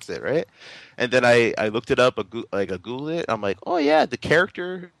Trinidadian accent, right? And then I looked it up, I Googled it. I'm like, oh yeah, the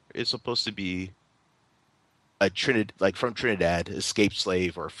character is supposed to be from Trinidad, escaped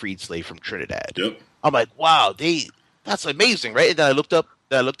slave or freed slave from Trinidad. Yep. I'm like, wow, that's amazing, right? And then I looked up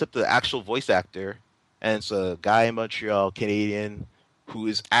the actual voice actor, and it's a guy in Montreal, Canadian, who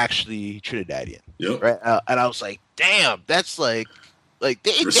is actually Trinidadian. Yep. Right. And I was like, damn, that's like they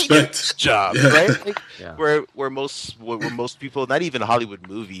did a Respect. good job, Yeah. right? Like, Yeah. where most people, not even Hollywood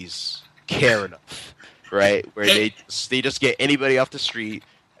movies, care enough, right? Where they just get anybody off the street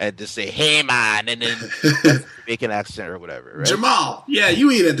and just say, hey man, and then make an accent or whatever, right? Jamal, yeah, you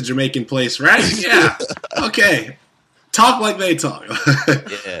eat at the Jamaican place, right? Yeah. Okay. Talk like they talk.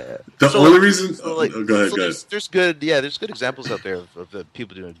 Yeah. The only reason. Go ahead. There's good examples out there of the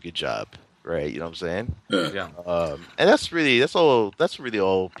people doing a good job, right? You know what I'm saying? Yeah. And that's really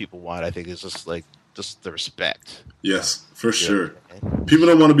all people want. I think is just the respect. Yes, for sure. Man. People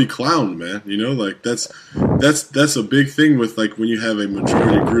don't want to be clowned, man. Like that's a big thing with like when you have a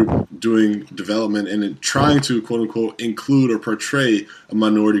majority group doing development and then trying to quote unquote include or portray a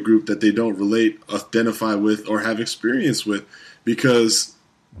minority group that they don't relate, identify with, or have experience with, because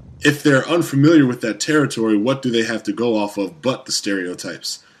if they're unfamiliar with that territory, what do they have to go off of but the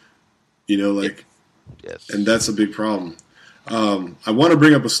stereotypes? Yes. And that's a big problem. I want to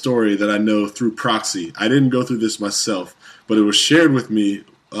bring up a story that I know through proxy. I didn't go through this myself, but it was shared with me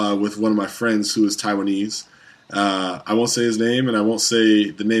with one of my friends who is Taiwanese. I won't say his name, and I won't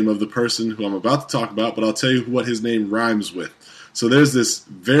say the name of the person who I'm about to talk about, but I'll tell you what his name rhymes with. So there's this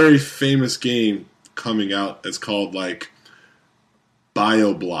very famous game coming out. It's called,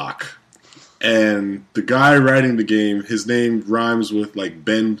 BioBlock. And the guy writing the game, his name rhymes with,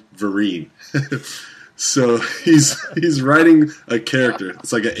 Ben Vereen. So he's writing a character.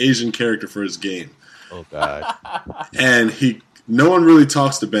 It's like an Asian character for his game. Oh, God. And no one really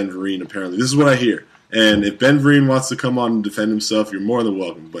talks to Ben Vereen, apparently. This is what I hear. And if Ben Vereen wants to come on and defend himself, you're more than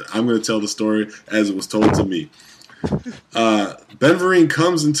welcome. But I'm going to tell the story as it was told to me. Ben Vereen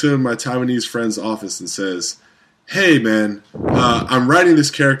comes into my Taiwanese friend's office and says, "Hey, man, I'm writing this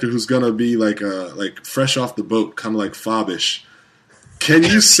character who's going to be like fresh off the boat, kind of like Fob-ish. Can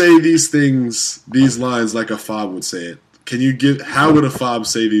you say these lines like a Fob would say it? How would a Fob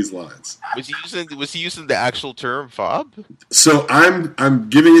say these lines?" Was he using the actual term fob? So I'm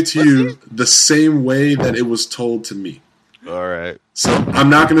giving it to you the same way that it was told to me. All right. So I'm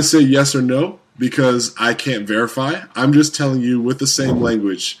not going to say yes or no because I can't verify. I'm just telling you with the same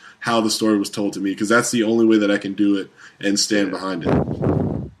language how the story was told to me because that's the only way that I can do it and stand behind it.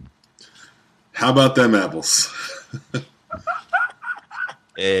 How about them apples?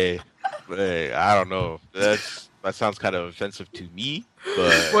 Hey, I don't know. That sounds kind of offensive to me.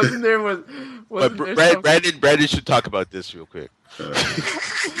 But wasn't there Brandon should talk about this real quick.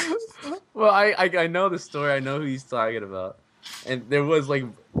 Well, I know the story. I know who he's talking about, and there's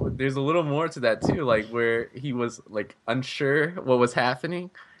a little more to that too, where he was unsure what was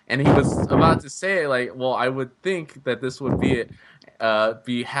happening, and he was about to say well, I would think that this would be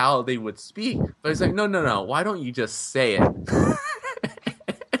how they would speak, but he's like, no, why don't you just say it?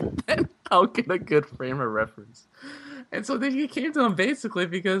 And I'll get a good frame of reference. And so then he came to him basically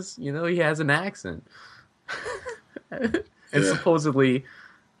because, he has an accent. And supposedly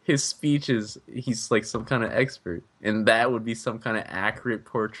his speech he's some kind of expert. And that would be some kind of accurate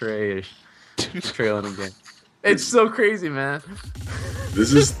portrayal in the game. It's so crazy, man.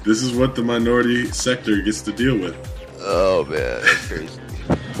 This is what the minority sector gets to deal with. Oh, man. That's crazy.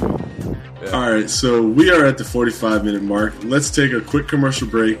 Yeah. All right, so we are at the 45-minute mark. Let's take a quick commercial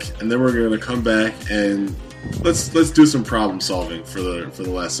break, and then we're going to come back and let's do some problem solving for the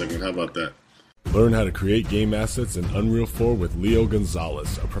last segment. How about that? Learn how to create game assets in Unreal 4 with Leo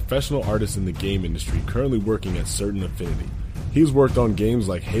Gonzalez, a professional artist in the game industry currently working at Certain Affinity. He's worked on games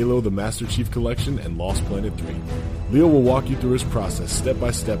like Halo, the Master Chief Collection, and Lost Planet 3. Leo will walk you through his process step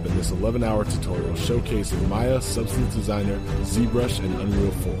by step in this 11-hour tutorial showcasing Maya, Substance Designer, ZBrush, and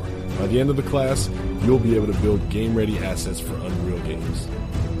Unreal 4. By the end of the class, you'll be able to build game-ready assets for Unreal games.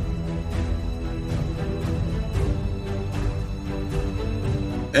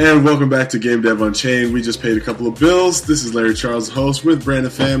 And welcome back to Game Dev Unchained. We just paid a couple of bills. This is Larry Charles, the host, with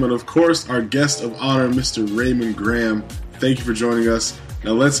Brandon Pham, and of course, our guest of honor, Mr. Raymond Graham. Thank you for joining us.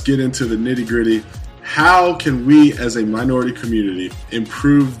 Now let's get into the nitty-gritty. How can we, as a minority community,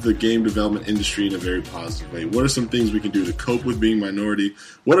 improve the game development industry in a very positive way? What are some things we can do to cope with being minority?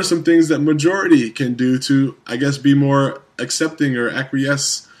 What are some things that majority can do to, be more accepting or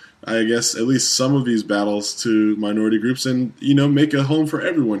acquiesce, at least some of these battles to minority groups and, make a home for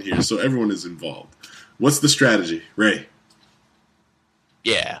everyone here so everyone is involved? What's the strategy, Ray?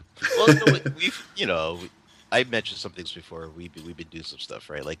 Yeah. Well, I mentioned some things before. We've been doing some stuff,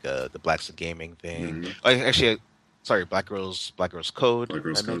 right? Like the Blacks in Gaming thing. Mm-hmm. Black Girls Code.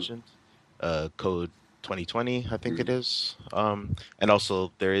 Mentioned Code 2020, I think it is. And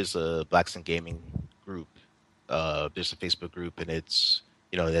also there is a Blacks in Gaming group. There's a Facebook group, and it's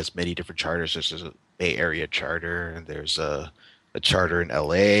it has many different charters. There's a Bay Area charter, and there's a charter in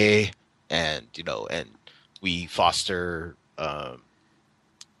LA, and and we foster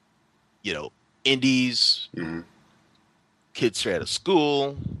indies, mm-hmm. kids straight out of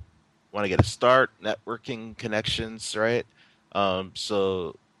school, want to get a start, networking connections, right?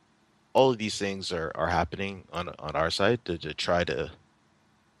 So all of these things are happening on our side to try to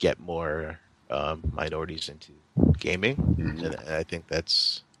get more minorities into gaming, mm-hmm. and I think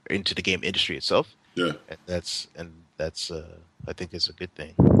that's into the game industry itself. Yeah, and that's I think is a good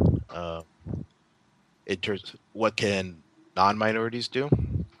thing. In terms of what can non-minorities do?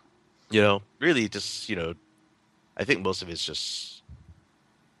 Really just, I think most of it's just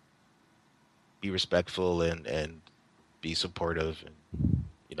be respectful and be supportive and,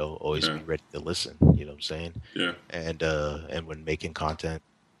 always be ready to listen, you know what I'm saying? Yeah. And when making content,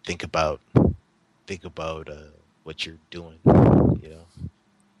 think about what you're doing,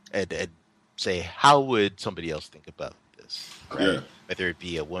 and say, how would somebody else think about this, right? Yeah. Whether it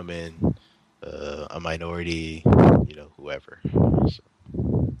be a woman, a minority, whoever. So.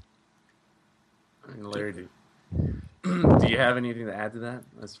 Larry, do you have anything to add to that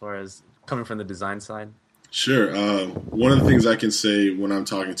as far as coming from the design side? Sure. One of the things I can say when I'm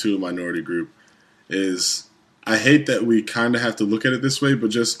talking to a minority group is I hate that we kind of have to look at it this way, but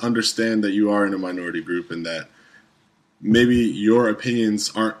just understand that you are in a minority group and that maybe your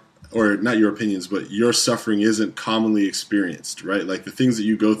opinions aren't, or not your opinions, but your suffering isn't commonly experienced, right? Like the things that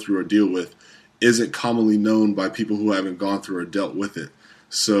you go through or deal with isn't commonly known by people who haven't gone through or dealt with it.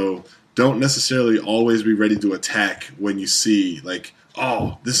 So don't necessarily always be ready to attack when you see like,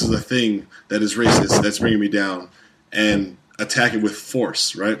 oh, this is a thing that is racist, that's bringing me down, and attack it with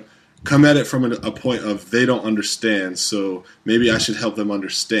force, right? Come at it from a point of they don't understand, so maybe I should help them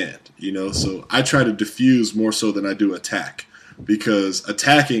understand, So I try to diffuse more so than I do attack, because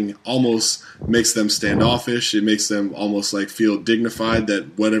attacking almost makes them standoffish. It makes them almost like feel dignified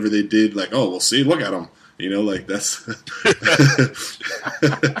that whatever they did, like, oh, well, see, look at them, like that's.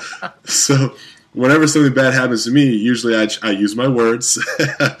 So whenever something bad happens to me, usually I use my words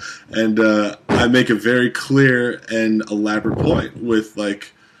and I make a very clear and elaborate point with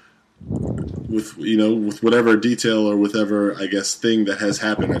whatever detail or whatever, I guess, thing that has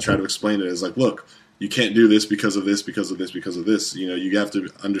happened. I try to explain it as like, look, you can't do this because of this, because of this, because of this. You have to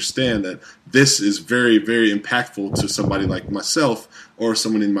understand that this is very, very impactful to somebody like myself or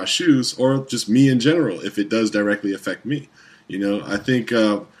someone in my shoes or just me in general if it does directly affect me. I think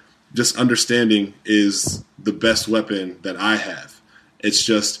just understanding is the best weapon that I have. It's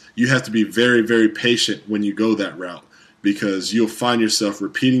just you have to be very, very patient when you go that route, because you'll find yourself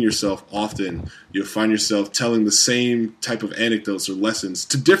repeating yourself often. You'll find yourself telling the same type of anecdotes or lessons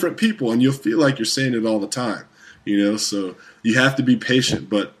to different people, and you'll feel like you're saying it all the time. So you have to be patient,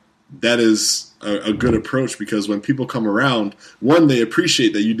 but that is a good approach, because when people come around, one, they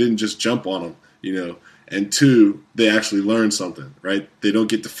appreciate that you didn't just jump on them, and two, they actually learn something, right? They don't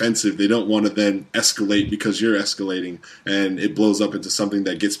get defensive. They don't want to then escalate because you're escalating, and it blows up into something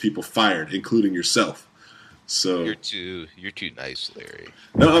that gets people fired, including yourself. So you're too nice, Larry.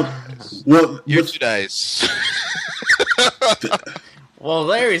 No, well, you're too nice. Well,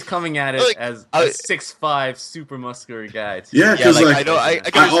 Larry's coming at it as a 6'5" super muscular guy. Too. Yeah, because I know. I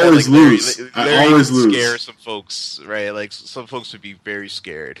always lose. Larry I always lose. Scare some folks, right? Like some folks would be very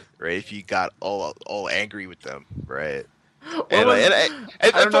scared, right? If you got all angry with them, right? I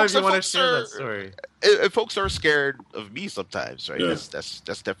don't know if you want to share that story. And folks are scared of me sometimes, right? Yeah. That's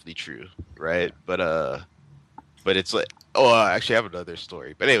definitely true, right? But it's like, actually, I have another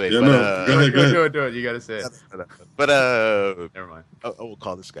story. But anyway, go ahead. Do it. You gotta say it. But never mind. I won't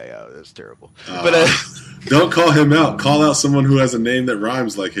call this guy out. That's terrible. Don't call him out. Call out someone who has a name that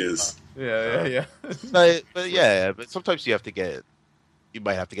rhymes like his. Yeah. but sometimes you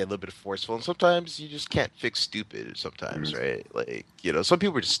might have to get a little bit forceful, and sometimes you just can't fix stupid. Sometimes, right? Like some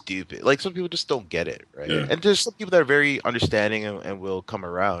people are just stupid. Like some people just don't get it, right? Yeah. And there's some people that are very understanding and will come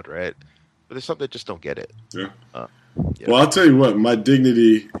around, right? But there's some that just don't get it. Yeah. Well, I'll tell you what, my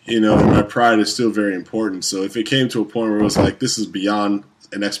dignity, and my pride is still very important. So if it came to a point where it was like, this is beyond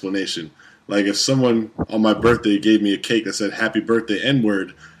an explanation, like if someone on my birthday gave me a cake that said "Happy Birthday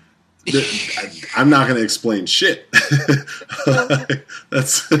N-word," I'm not going to explain shit.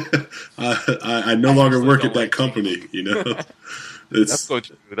 I no longer work at that company. Let's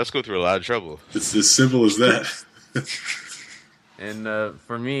go through a lot of trouble. It's as simple as that. And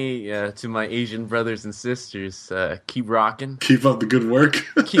for me, to my Asian brothers and sisters, keep rocking. Keep up the good work.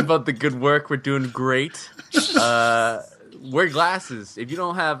 Keep up the good work. We're doing great. Wear glasses. If you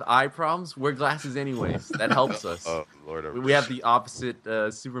don't have eye problems, wear glasses anyways. That helps us. Oh, Lord. We have the opposite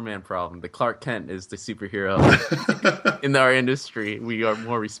Superman problem. The Clark Kent is the superhero. In our industry, we are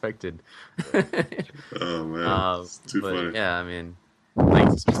more respected. Oh, man. It's too funny. Yeah, I mean, like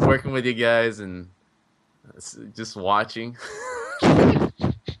working with you guys and just watching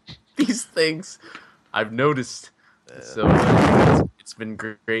these things I've noticed. So it's been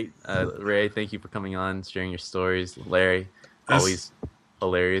great. Ray, thank you for coming on, sharing your stories. Larry, always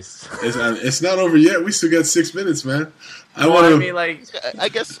hilarious. It's not over yet. We still got 6 minutes, man. I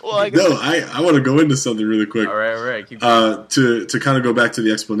guess. No, I want to go into something really quick. All right. Keep going. To kind of go back to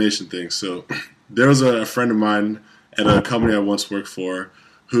the explanation thing. So there was a friend of mine at a company I once worked for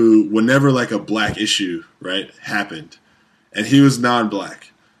who, whenever like a black issue, right, happened, and he was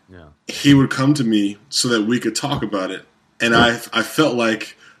non-black, he would come to me so that we could talk about it. And I felt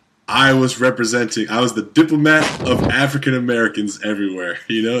like I was the diplomat of African Americans everywhere.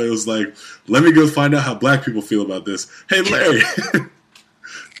 You know, it was like, let me go find out how black people feel about this. Hey, Larry.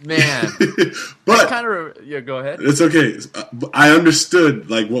 Man. But go ahead. It's okay. I understood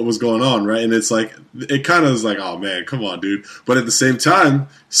like what was going on, right? And it's like, it kind of was like, oh man, come on, dude. But at the same time,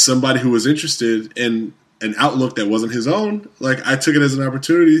 somebody who was interested in an outlook that wasn't his own, like I took it as an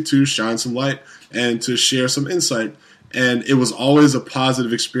opportunity to shine some light and to share some insight. And it was always a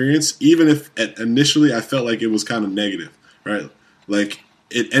positive experience, even if initially I felt like it was kind of negative, right? Like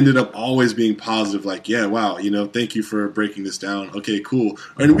it ended up always being positive, like, yeah, wow, you know, thank you for breaking this down. Okay, cool.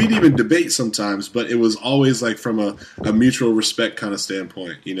 And we'd even debate sometimes, but it was always like from a mutual respect kind of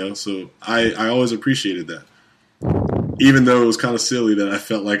standpoint, you know? So I always appreciated that. Even though it was kind of silly that I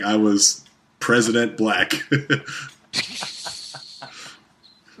felt like I was President Black.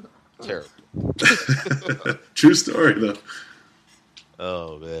 Terrible. True story, though.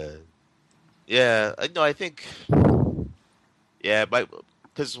 Oh, man. Yeah, no, I think... Yeah,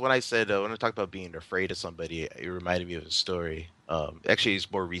 because when I talked about being afraid of somebody, it reminded me of a story. Actually,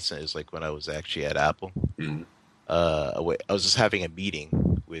 it's more recent. It's like when I was actually at Apple. Mm-hmm. I was just having a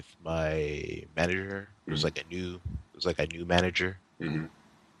meeting with my manager. It was like a new manager. Mm-hmm.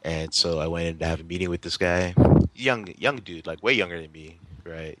 And so I went in to have a meeting with this guy, young dude, like way younger than me,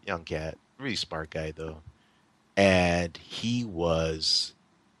 right? Young cat, really smart guy though. And he was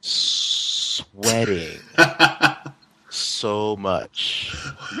sweating so much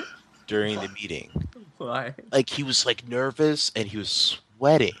during the meeting. Why? Like he was like nervous and he was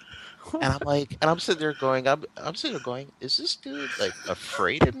sweating. And I'm sitting there going, is this dude like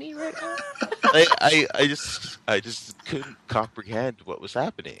afraid of me right now? Like I just couldn't comprehend what was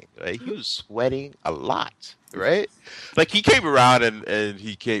happening. Right? He was sweating a lot, right? Like he came around and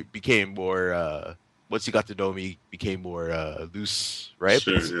became more once he got to know me, became more loose, right?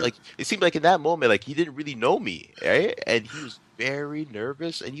 Sure, But like it seemed like in that moment, like he didn't really know me, right? And he was very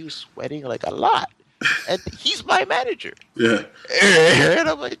nervous and he was sweating like a lot. And he's my manager. Yeah. And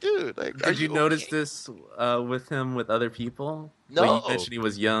I'm like, dude, like, did you notice this with him with other people? No. When you mentioned he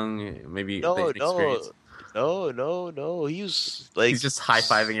was young, maybe inexperienced. No. He was like, he's just high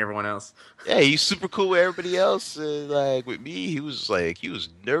fiving everyone else. Yeah, he's super cool with everybody else. And like with me, he was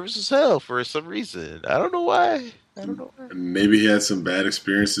nervous as hell for some reason. I don't know why. Maybe he had some bad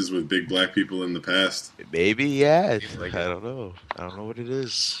experiences with big black people in the past. Maybe, yeah. Like I don't know. I don't know what it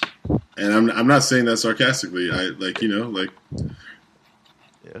is. And I'm not saying that sarcastically. I like, you know, like.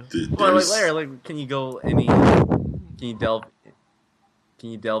 Yeah. Well, like Larry, like, can you delve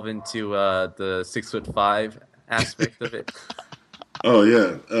into the 6'5" aspect of it? Oh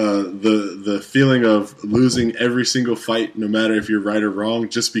yeah, the feeling of losing every single fight, no matter if you're right or wrong,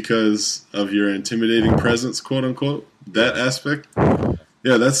 just because of your intimidating presence, quote unquote. That aspect,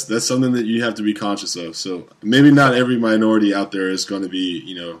 yeah, that's something that you have to be conscious of. So maybe not every minority out there is going to be,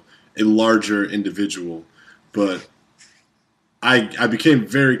 you know, a larger individual, but I became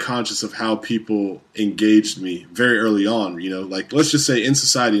very conscious of how people engaged me very early on. You know, like let's just say in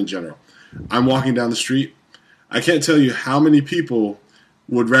society in general, I'm walking down the street. I can't tell you how many people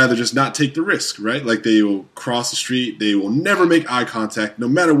would rather just not take the risk, right? Like they will cross the street. They will never make eye contact no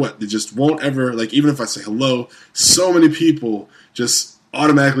matter what. They just won't ever, like even if I say hello, so many people just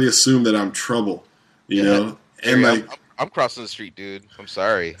automatically assume that I'm trouble, you know? And Jerry, like, I'm crossing the street, dude. I'm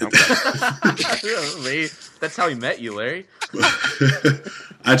sorry. That's how he met you, Larry.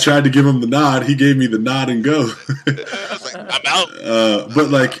 I tried to give him the nod. He gave me the nod and go. I was like, I'm out. But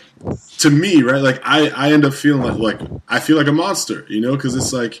like, to me, right, like I end up feeling like I feel like a monster, you know, because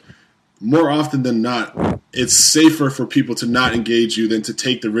it's like more often than not, it's safer for people to not engage you than to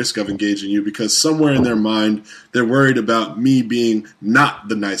take the risk of engaging you because somewhere in their mind, they're worried about me being not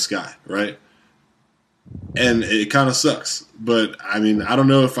the nice guy, right? And it kind of sucks. But I mean, I don't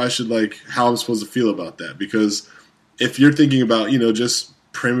know if I should how I'm supposed to feel about that because if you're thinking about, you know, just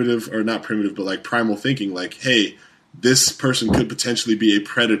primitive or not primitive, but like primal thinking, like, hey, this person could potentially be a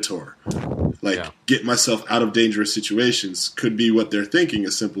predator. Get myself out of dangerous situations could be what they're thinking,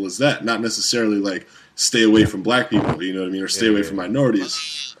 as simple as that. Not necessarily like stay away from black people, you know what I mean, or stay away from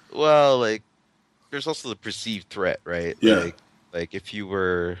minorities. Well, like there's also the perceived threat, right? Yeah. Like if you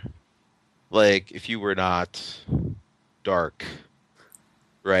were not dark,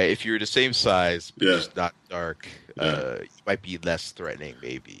 right? If you were the same size but just not dark, you might be less threatening,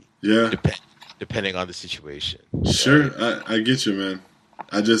 maybe. Yeah. Depending on the situation. Sure, right? I get you, man.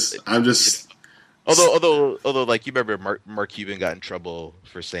 I'm just. Although, like you remember, Mark Cuban got in trouble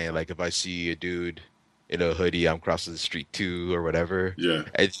for saying like, if I see a dude in a hoodie, I'm crossing the street too, or whatever. Yeah.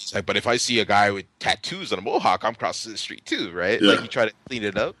 And it's like, but if I see a guy with tattoos and a mohawk, I'm crossing the street too, right? Yeah. Like you try to clean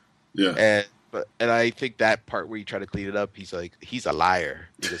it up. Yeah. And I think that part where you try to clean it up, he's like, he's a liar.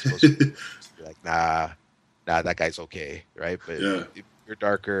 You're just supposed to be like, nah, that guy's okay, right? But Yeah. if you're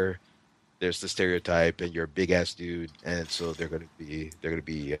darker, there's the stereotype, and you're a big ass dude, and so they're gonna be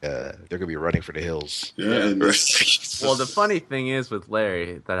running for the hills. Yeah. And this, Well, the funny thing is with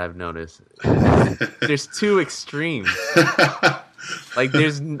Larry that I've noticed, there's two extremes. Like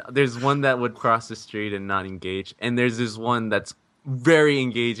there's one that would cross the street and not engage, and there's this one that's very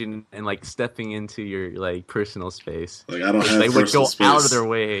engaging and like stepping into your like personal space. Like I don't have They would personal go space. out of their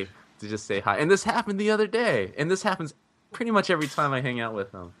way to just say hi. And this happened the other day, and this happens pretty much every time I hang out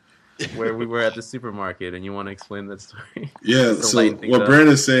with them. Where we were at the supermarket, and you want to explain that story? Yeah, To so lighten things what up.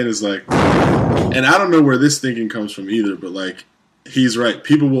 Brandon's saying is like, and I don't know where this thinking comes from either, but like, he's right.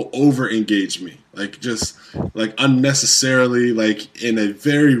 People will over engage me, like just like unnecessarily, like in a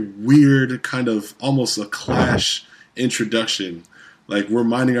very weird kind of almost a clash introduction. Like we're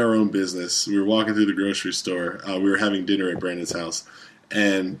minding our own business. We were walking through the grocery store. We were having dinner at Brandon's house,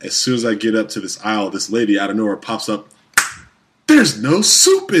 and as soon as I get up to this aisle, this lady out of nowhere pops up. There's no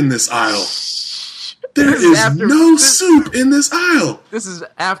soup in this aisle. There is no soup in this aisle. This is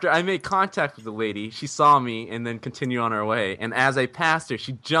after I made contact with the lady. She saw me and then continued on her way. And as I passed her,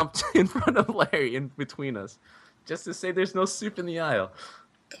 she jumped in front of Larry in between us, just to say there's no soup in the aisle.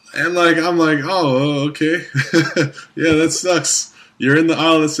 And like I'm like, oh, okay, yeah, that sucks. You're in the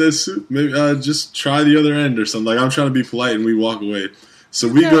aisle that says soup. Maybe just try the other end or something. Like I'm trying to be polite, and we walk away. So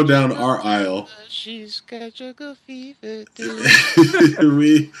we go down our aisle. She's got sugar fever.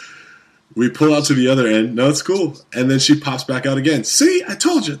 we pull out to the other end. No, it's cool. And then she pops back out again. See, I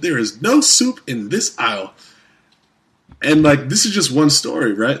told you there is no soup in this aisle. And like this is just one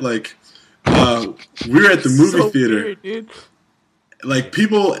story, right? Like we were at the movie theater. Weird, dude. Like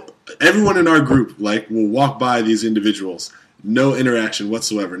people, everyone in our group, like will walk by these individuals. No interaction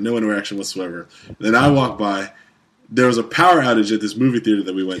whatsoever. No interaction whatsoever. Then I walk by. There was a power outage at this movie theater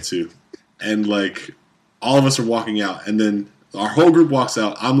that we went to. And, like, all of us are walking out. And then our whole group walks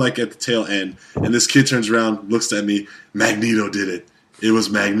out. I'm, like, at the tail end. And this kid turns around, looks at me. Magneto did it. It was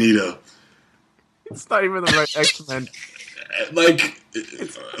Magneto. It's not even the right X-Men. Like,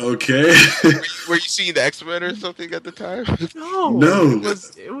 okay. Were you seeing the X-Men or something at the time? No.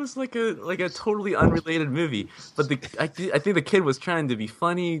 It was like a totally unrelated movie. But I think the kid was trying to be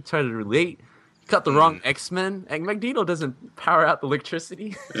funny, try to relate. Cut the wrong X-Men. And Magneto doesn't power out the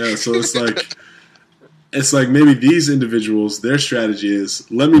electricity. Yeah, so it's like maybe these individuals, their strategy is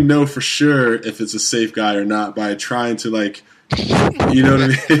let me know for sure if it's a safe guy or not by trying to like, you know what I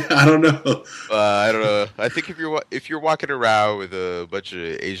mean? I don't know. I don't know. I think if you're walking around with a bunch of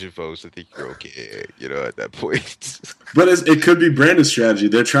Asian folks, I think you're okay. You know, at that point. But it could be Brandon's strategy.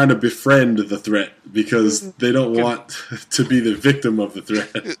 They're trying to befriend the threat because they don't want to be the victim of the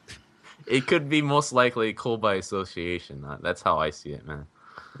threat. It could be most likely cool by association. That's how I see it, man.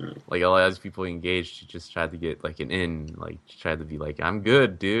 Like a lot of people engaged, you just tried to get like an in, like tried to be like, I'm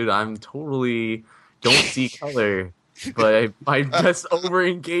good, dude. I'm totally don't see color, but by just over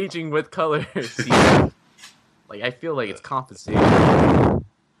engaging with color, like I feel like it's compensation.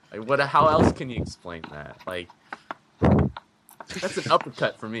 Like what? How else can you explain that? Like that's an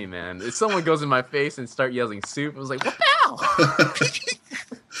uppercut for me, man. If someone goes in my face and start yelling soup, I was like, what the hell?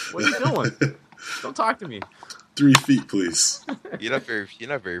 What are you doing? Don't talk to me. 3 feet, please. You're not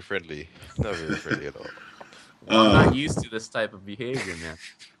very friendly. Not very friendly at all. Well, I'm not used to this type of behavior, man.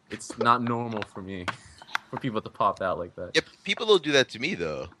 It's not normal for me, for people to pop out like that. Yeah, people don't do that to me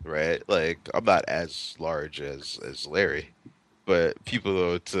though, right? Like I'm not as large as Larry, but people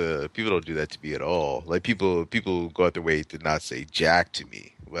don't do that to me at all. Like people go out their way to not say Jack to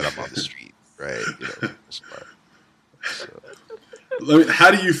me when I'm on the street, right? You know, for the most part. So. How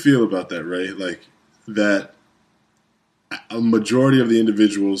do you feel about that, Ray? Like that a majority of the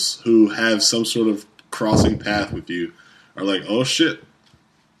individuals who have some sort of crossing path with you are like, oh shit,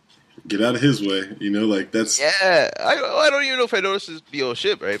 get out of his way. You know, like that's I don't even know if I notice this be oh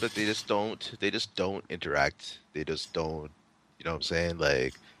shit, right? But they just don't interact. They just don't, you know what I'm saying?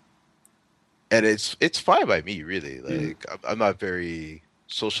 Like, and it's fine by me, really. Like I'm not very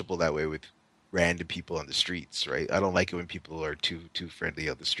sociable that way with random people on the streets, right? I don't like it when people are too friendly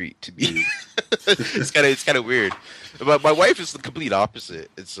on the street to me. it's kind of weird. But my wife is the complete opposite,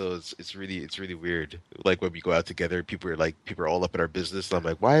 and so it's really weird. Like when we go out together, people are all up in our business. And I'm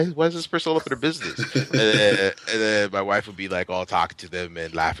like, why is this person all up in our business? and then my wife would be like all talking to them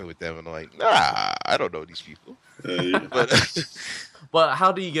and laughing with them, and I'm like, nah, I don't know these people. But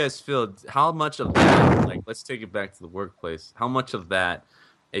how do you guys feel? How much of that, like, let's take it back to the workplace. How much of that,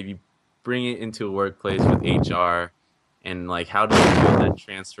 if you bring it into a workplace with HR and like how do you feel that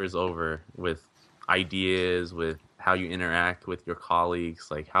transfers over with ideas, with how you interact with your colleagues?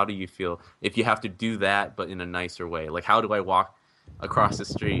 Like, how do you feel if you have to do that but in a nicer way? Like, how do I walk across the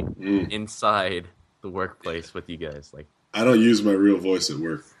street inside the workplace with you guys? Like, I don't use my real voice at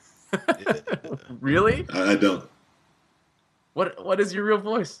work. really? I don't. What is your real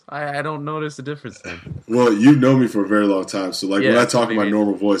voice? I don't notice the difference then. Well, you've known me for a very long time, so like Yeah, when I talk in my maybe.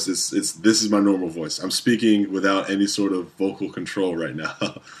 normal voice, it's this is my normal voice. I'm speaking without any sort of vocal control right now.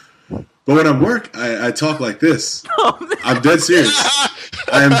 But when I'm work, I talk like this. I'm dead serious.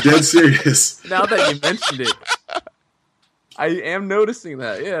 I am dead serious. Now that you mentioned it, I am noticing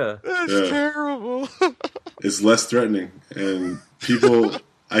that. Yeah. That's Yeah. terrible. It's less threatening, and people.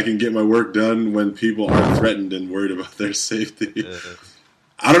 I can get my work done when people aren't threatened and worried about their safety.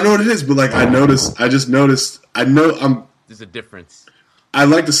 I don't know what it is, but like I just noticed. I know There's a difference. I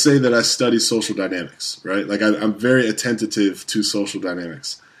like to say that I study social dynamics, right? Like I'm very attentive to social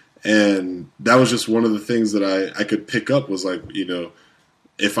dynamics, and that was just one of the things that I could pick up was like, you know,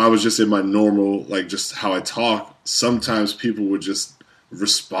 if I was just in my normal, like just how I talk, sometimes people would just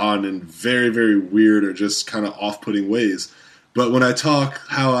respond in very, very weird or just kind of off-putting ways. But when I talk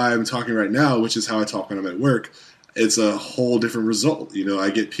how I'm talking right now, which is how I talk when I'm at work, it's a whole different result. You know, I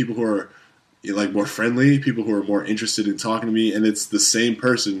get people who are like more friendly, people who are more interested in talking to me, and it's the same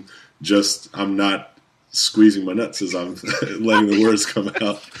person, just I'm not squeezing my nuts as I'm letting the words come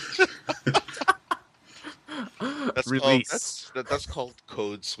out. That's called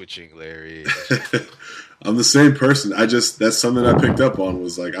code switching, Larry. I'm the same person. That's something I picked up on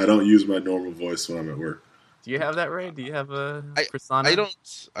was like I don't use my normal voice when I'm at work. Do you have that, Ray? Do you have a persona? I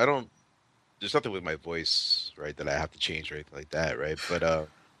don't. There's nothing with my voice, right, that I have to change or anything like that, right? But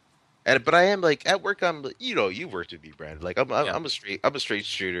I am like at work. I'm, you know, you worked with me, Brandon. Like I'm a straight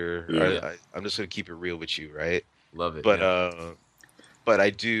shooter. Yeah. I'm just gonna keep it real with you, right? Love it. But yeah. but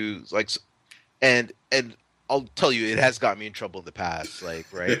I do like, and I'll tell you, it has got me in trouble in the past, like,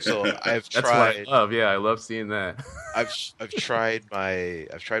 right? So I've That's tried. what I love. Yeah, I love seeing that. I've tried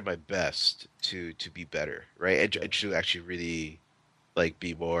my best to be better, right? And to actually really like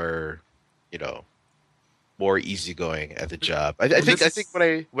be more, you know, more easygoing at the job. I think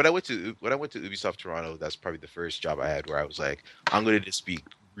when I went to Ubisoft Toronto, that's probably the first job I had where I was like, I'm gonna just be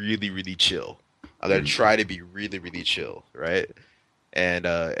really, really chill. I'm gonna try to be really, really chill, right? And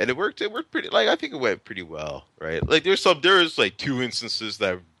it worked. It worked pretty. Like I think it went pretty well, right? Like there was like 2 instances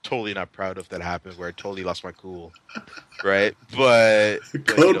that I'm totally not proud of that happened where I totally lost my cool, right? But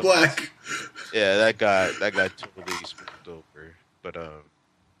Code you know, Black. yeah, that got totally smoked over. But I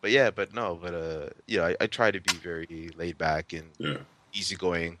try to be very laid back and Yeah.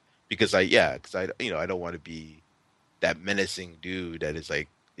 easygoing because I don't want to be that menacing dude that is like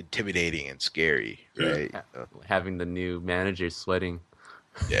intimidating and scary, Yeah. right? Having the new manager sweating.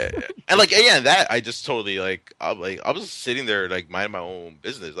 Yeah. And like again, that I just totally like I was sitting there like minding my own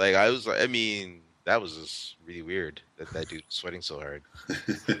business. Like that was just really weird that dude was sweating so hard.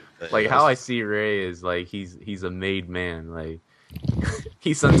 Like how I see Ray is like he's a made man. Like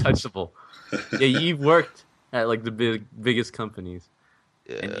he's untouchable. Yeah, you've worked at like the biggest companies.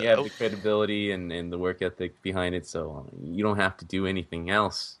 And you have the credibility and the work ethic behind it, so you don't have to do anything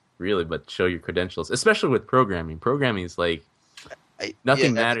else really but show your credentials, especially with programming. Programming is like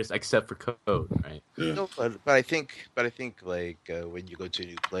nothing matters except for code, right? Yeah. No, but I think like when you go to a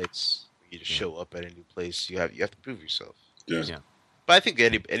new place, you just show up at a new place, you have to prove yourself. Yeah. Yeah. But I think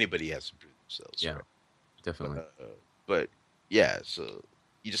anybody has to prove themselves. Yeah, right? definitely. But yeah, so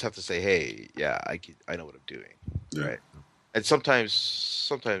you just have to say, hey, yeah, I know what I'm doing, Yeah. right? And sometimes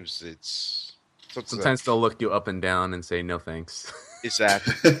Sometimes they'll look you up and down and say no thanks.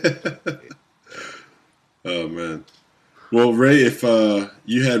 exactly. Oh man. Well, Ray, if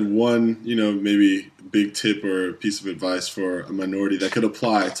you had one, you know, maybe big tip or piece of advice for a minority that could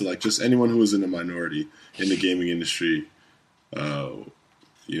apply to like just anyone who is in a minority in the gaming industry, you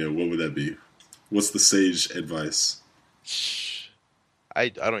know, what would that be? What's the sage advice? I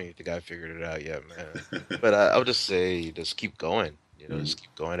don't even think I figured it out yet, man. But I would just say, just keep going. You know, just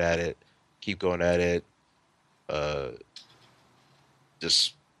keep going at it. Keep going at it.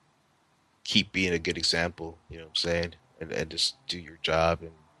 Just keep being a good example. You know what I'm saying? And just do your job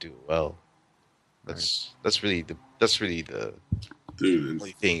and do it well. That's really the Dude,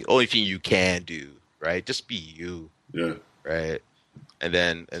 only thing you can do, right? Just be you, yeah. right? And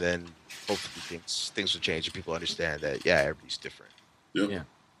then hopefully things will change and people understand that everybody's different. Yep. Yeah.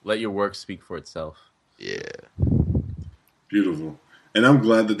 Let your work speak for itself. Yeah. Beautiful. And I'm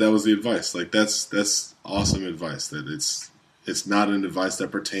glad that was the advice. Like that's awesome advice. That it's it's not an advice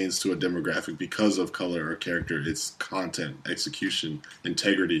that pertains to a demographic because of color or character. It's content, execution,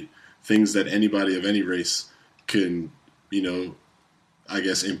 integrity, things that anybody of any race can, I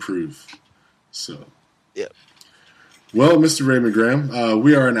guess, improve. So, yeah. Well, Mr. Raymond Graham,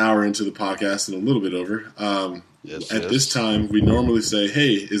 we are an hour into the podcast and a little bit over. At this time, we normally say,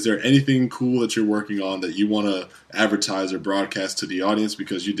 hey, is there anything cool that you're working on that you want to advertise or broadcast to the audience?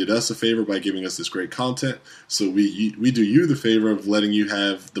 Because you did us a favor by giving us this great content. So we do you the favor of letting you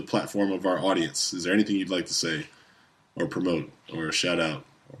have the platform of our audience. Is there anything you'd like to say or promote or shout out?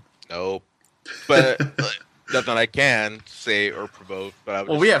 Nope. But nothing I can say or promote. But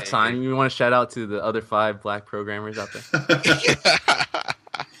we have time. You want to shout out to the other 5 black programmers out there?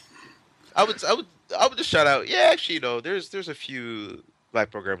 I would just shout out. Yeah, actually, there's a few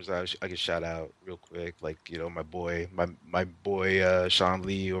black programmers I can shout out real quick. Like, my boy Sean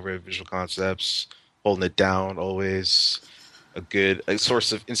Lee over at Visual Concepts, holding it down always. A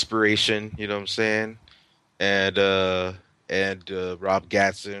source of inspiration. You know what I'm saying? And Rob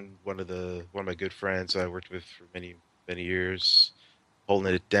Gatson, one of my good friends I worked with for many years,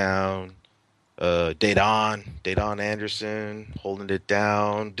 holding it down. Dayton Anderson, holding it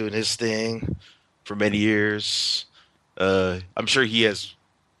down, doing his thing for many years. I'm sure he has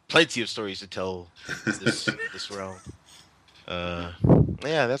plenty of stories to tell this realm.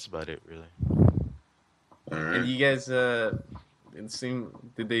 Yeah, that's about it, really. All right. And you guys, did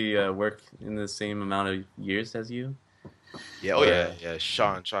they work in the same amount of years as you? Yeah. Yeah.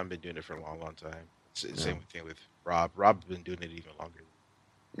 Sean been doing it for a long time. Same thing with Rob. Rob's been doing it even longer.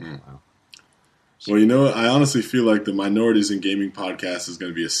 Wow. Well, I honestly feel like the Minorities in Gaming podcast is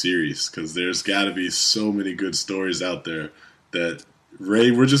going to be a series because there's got to be so many good stories out there that,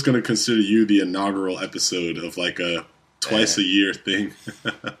 Ray, we're just going to consider you the inaugural episode of like a twice-a-year thing.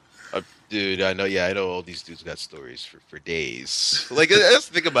 Dude, I know all these dudes got stories for days. Like, that's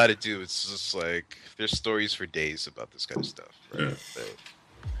the thing about it, too. It's just like there's stories for days about this kind of stuff. Right?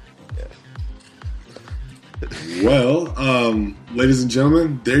 Yeah. Well, ladies and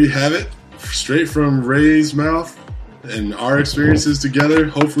gentlemen, there you have it. Straight from Ray's mouth and our experiences together,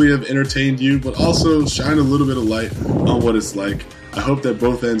 hopefully have entertained you, but also shine a little bit of light on what it's like. I hope that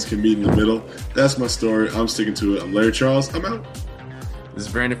both ends can meet in the middle. That's my story. I'm sticking to it. I'm Larry Charles. I'm out. This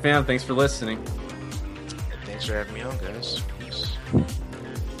is Brandon Pham. Thanks for listening. Thanks for having me on, guys. Peace.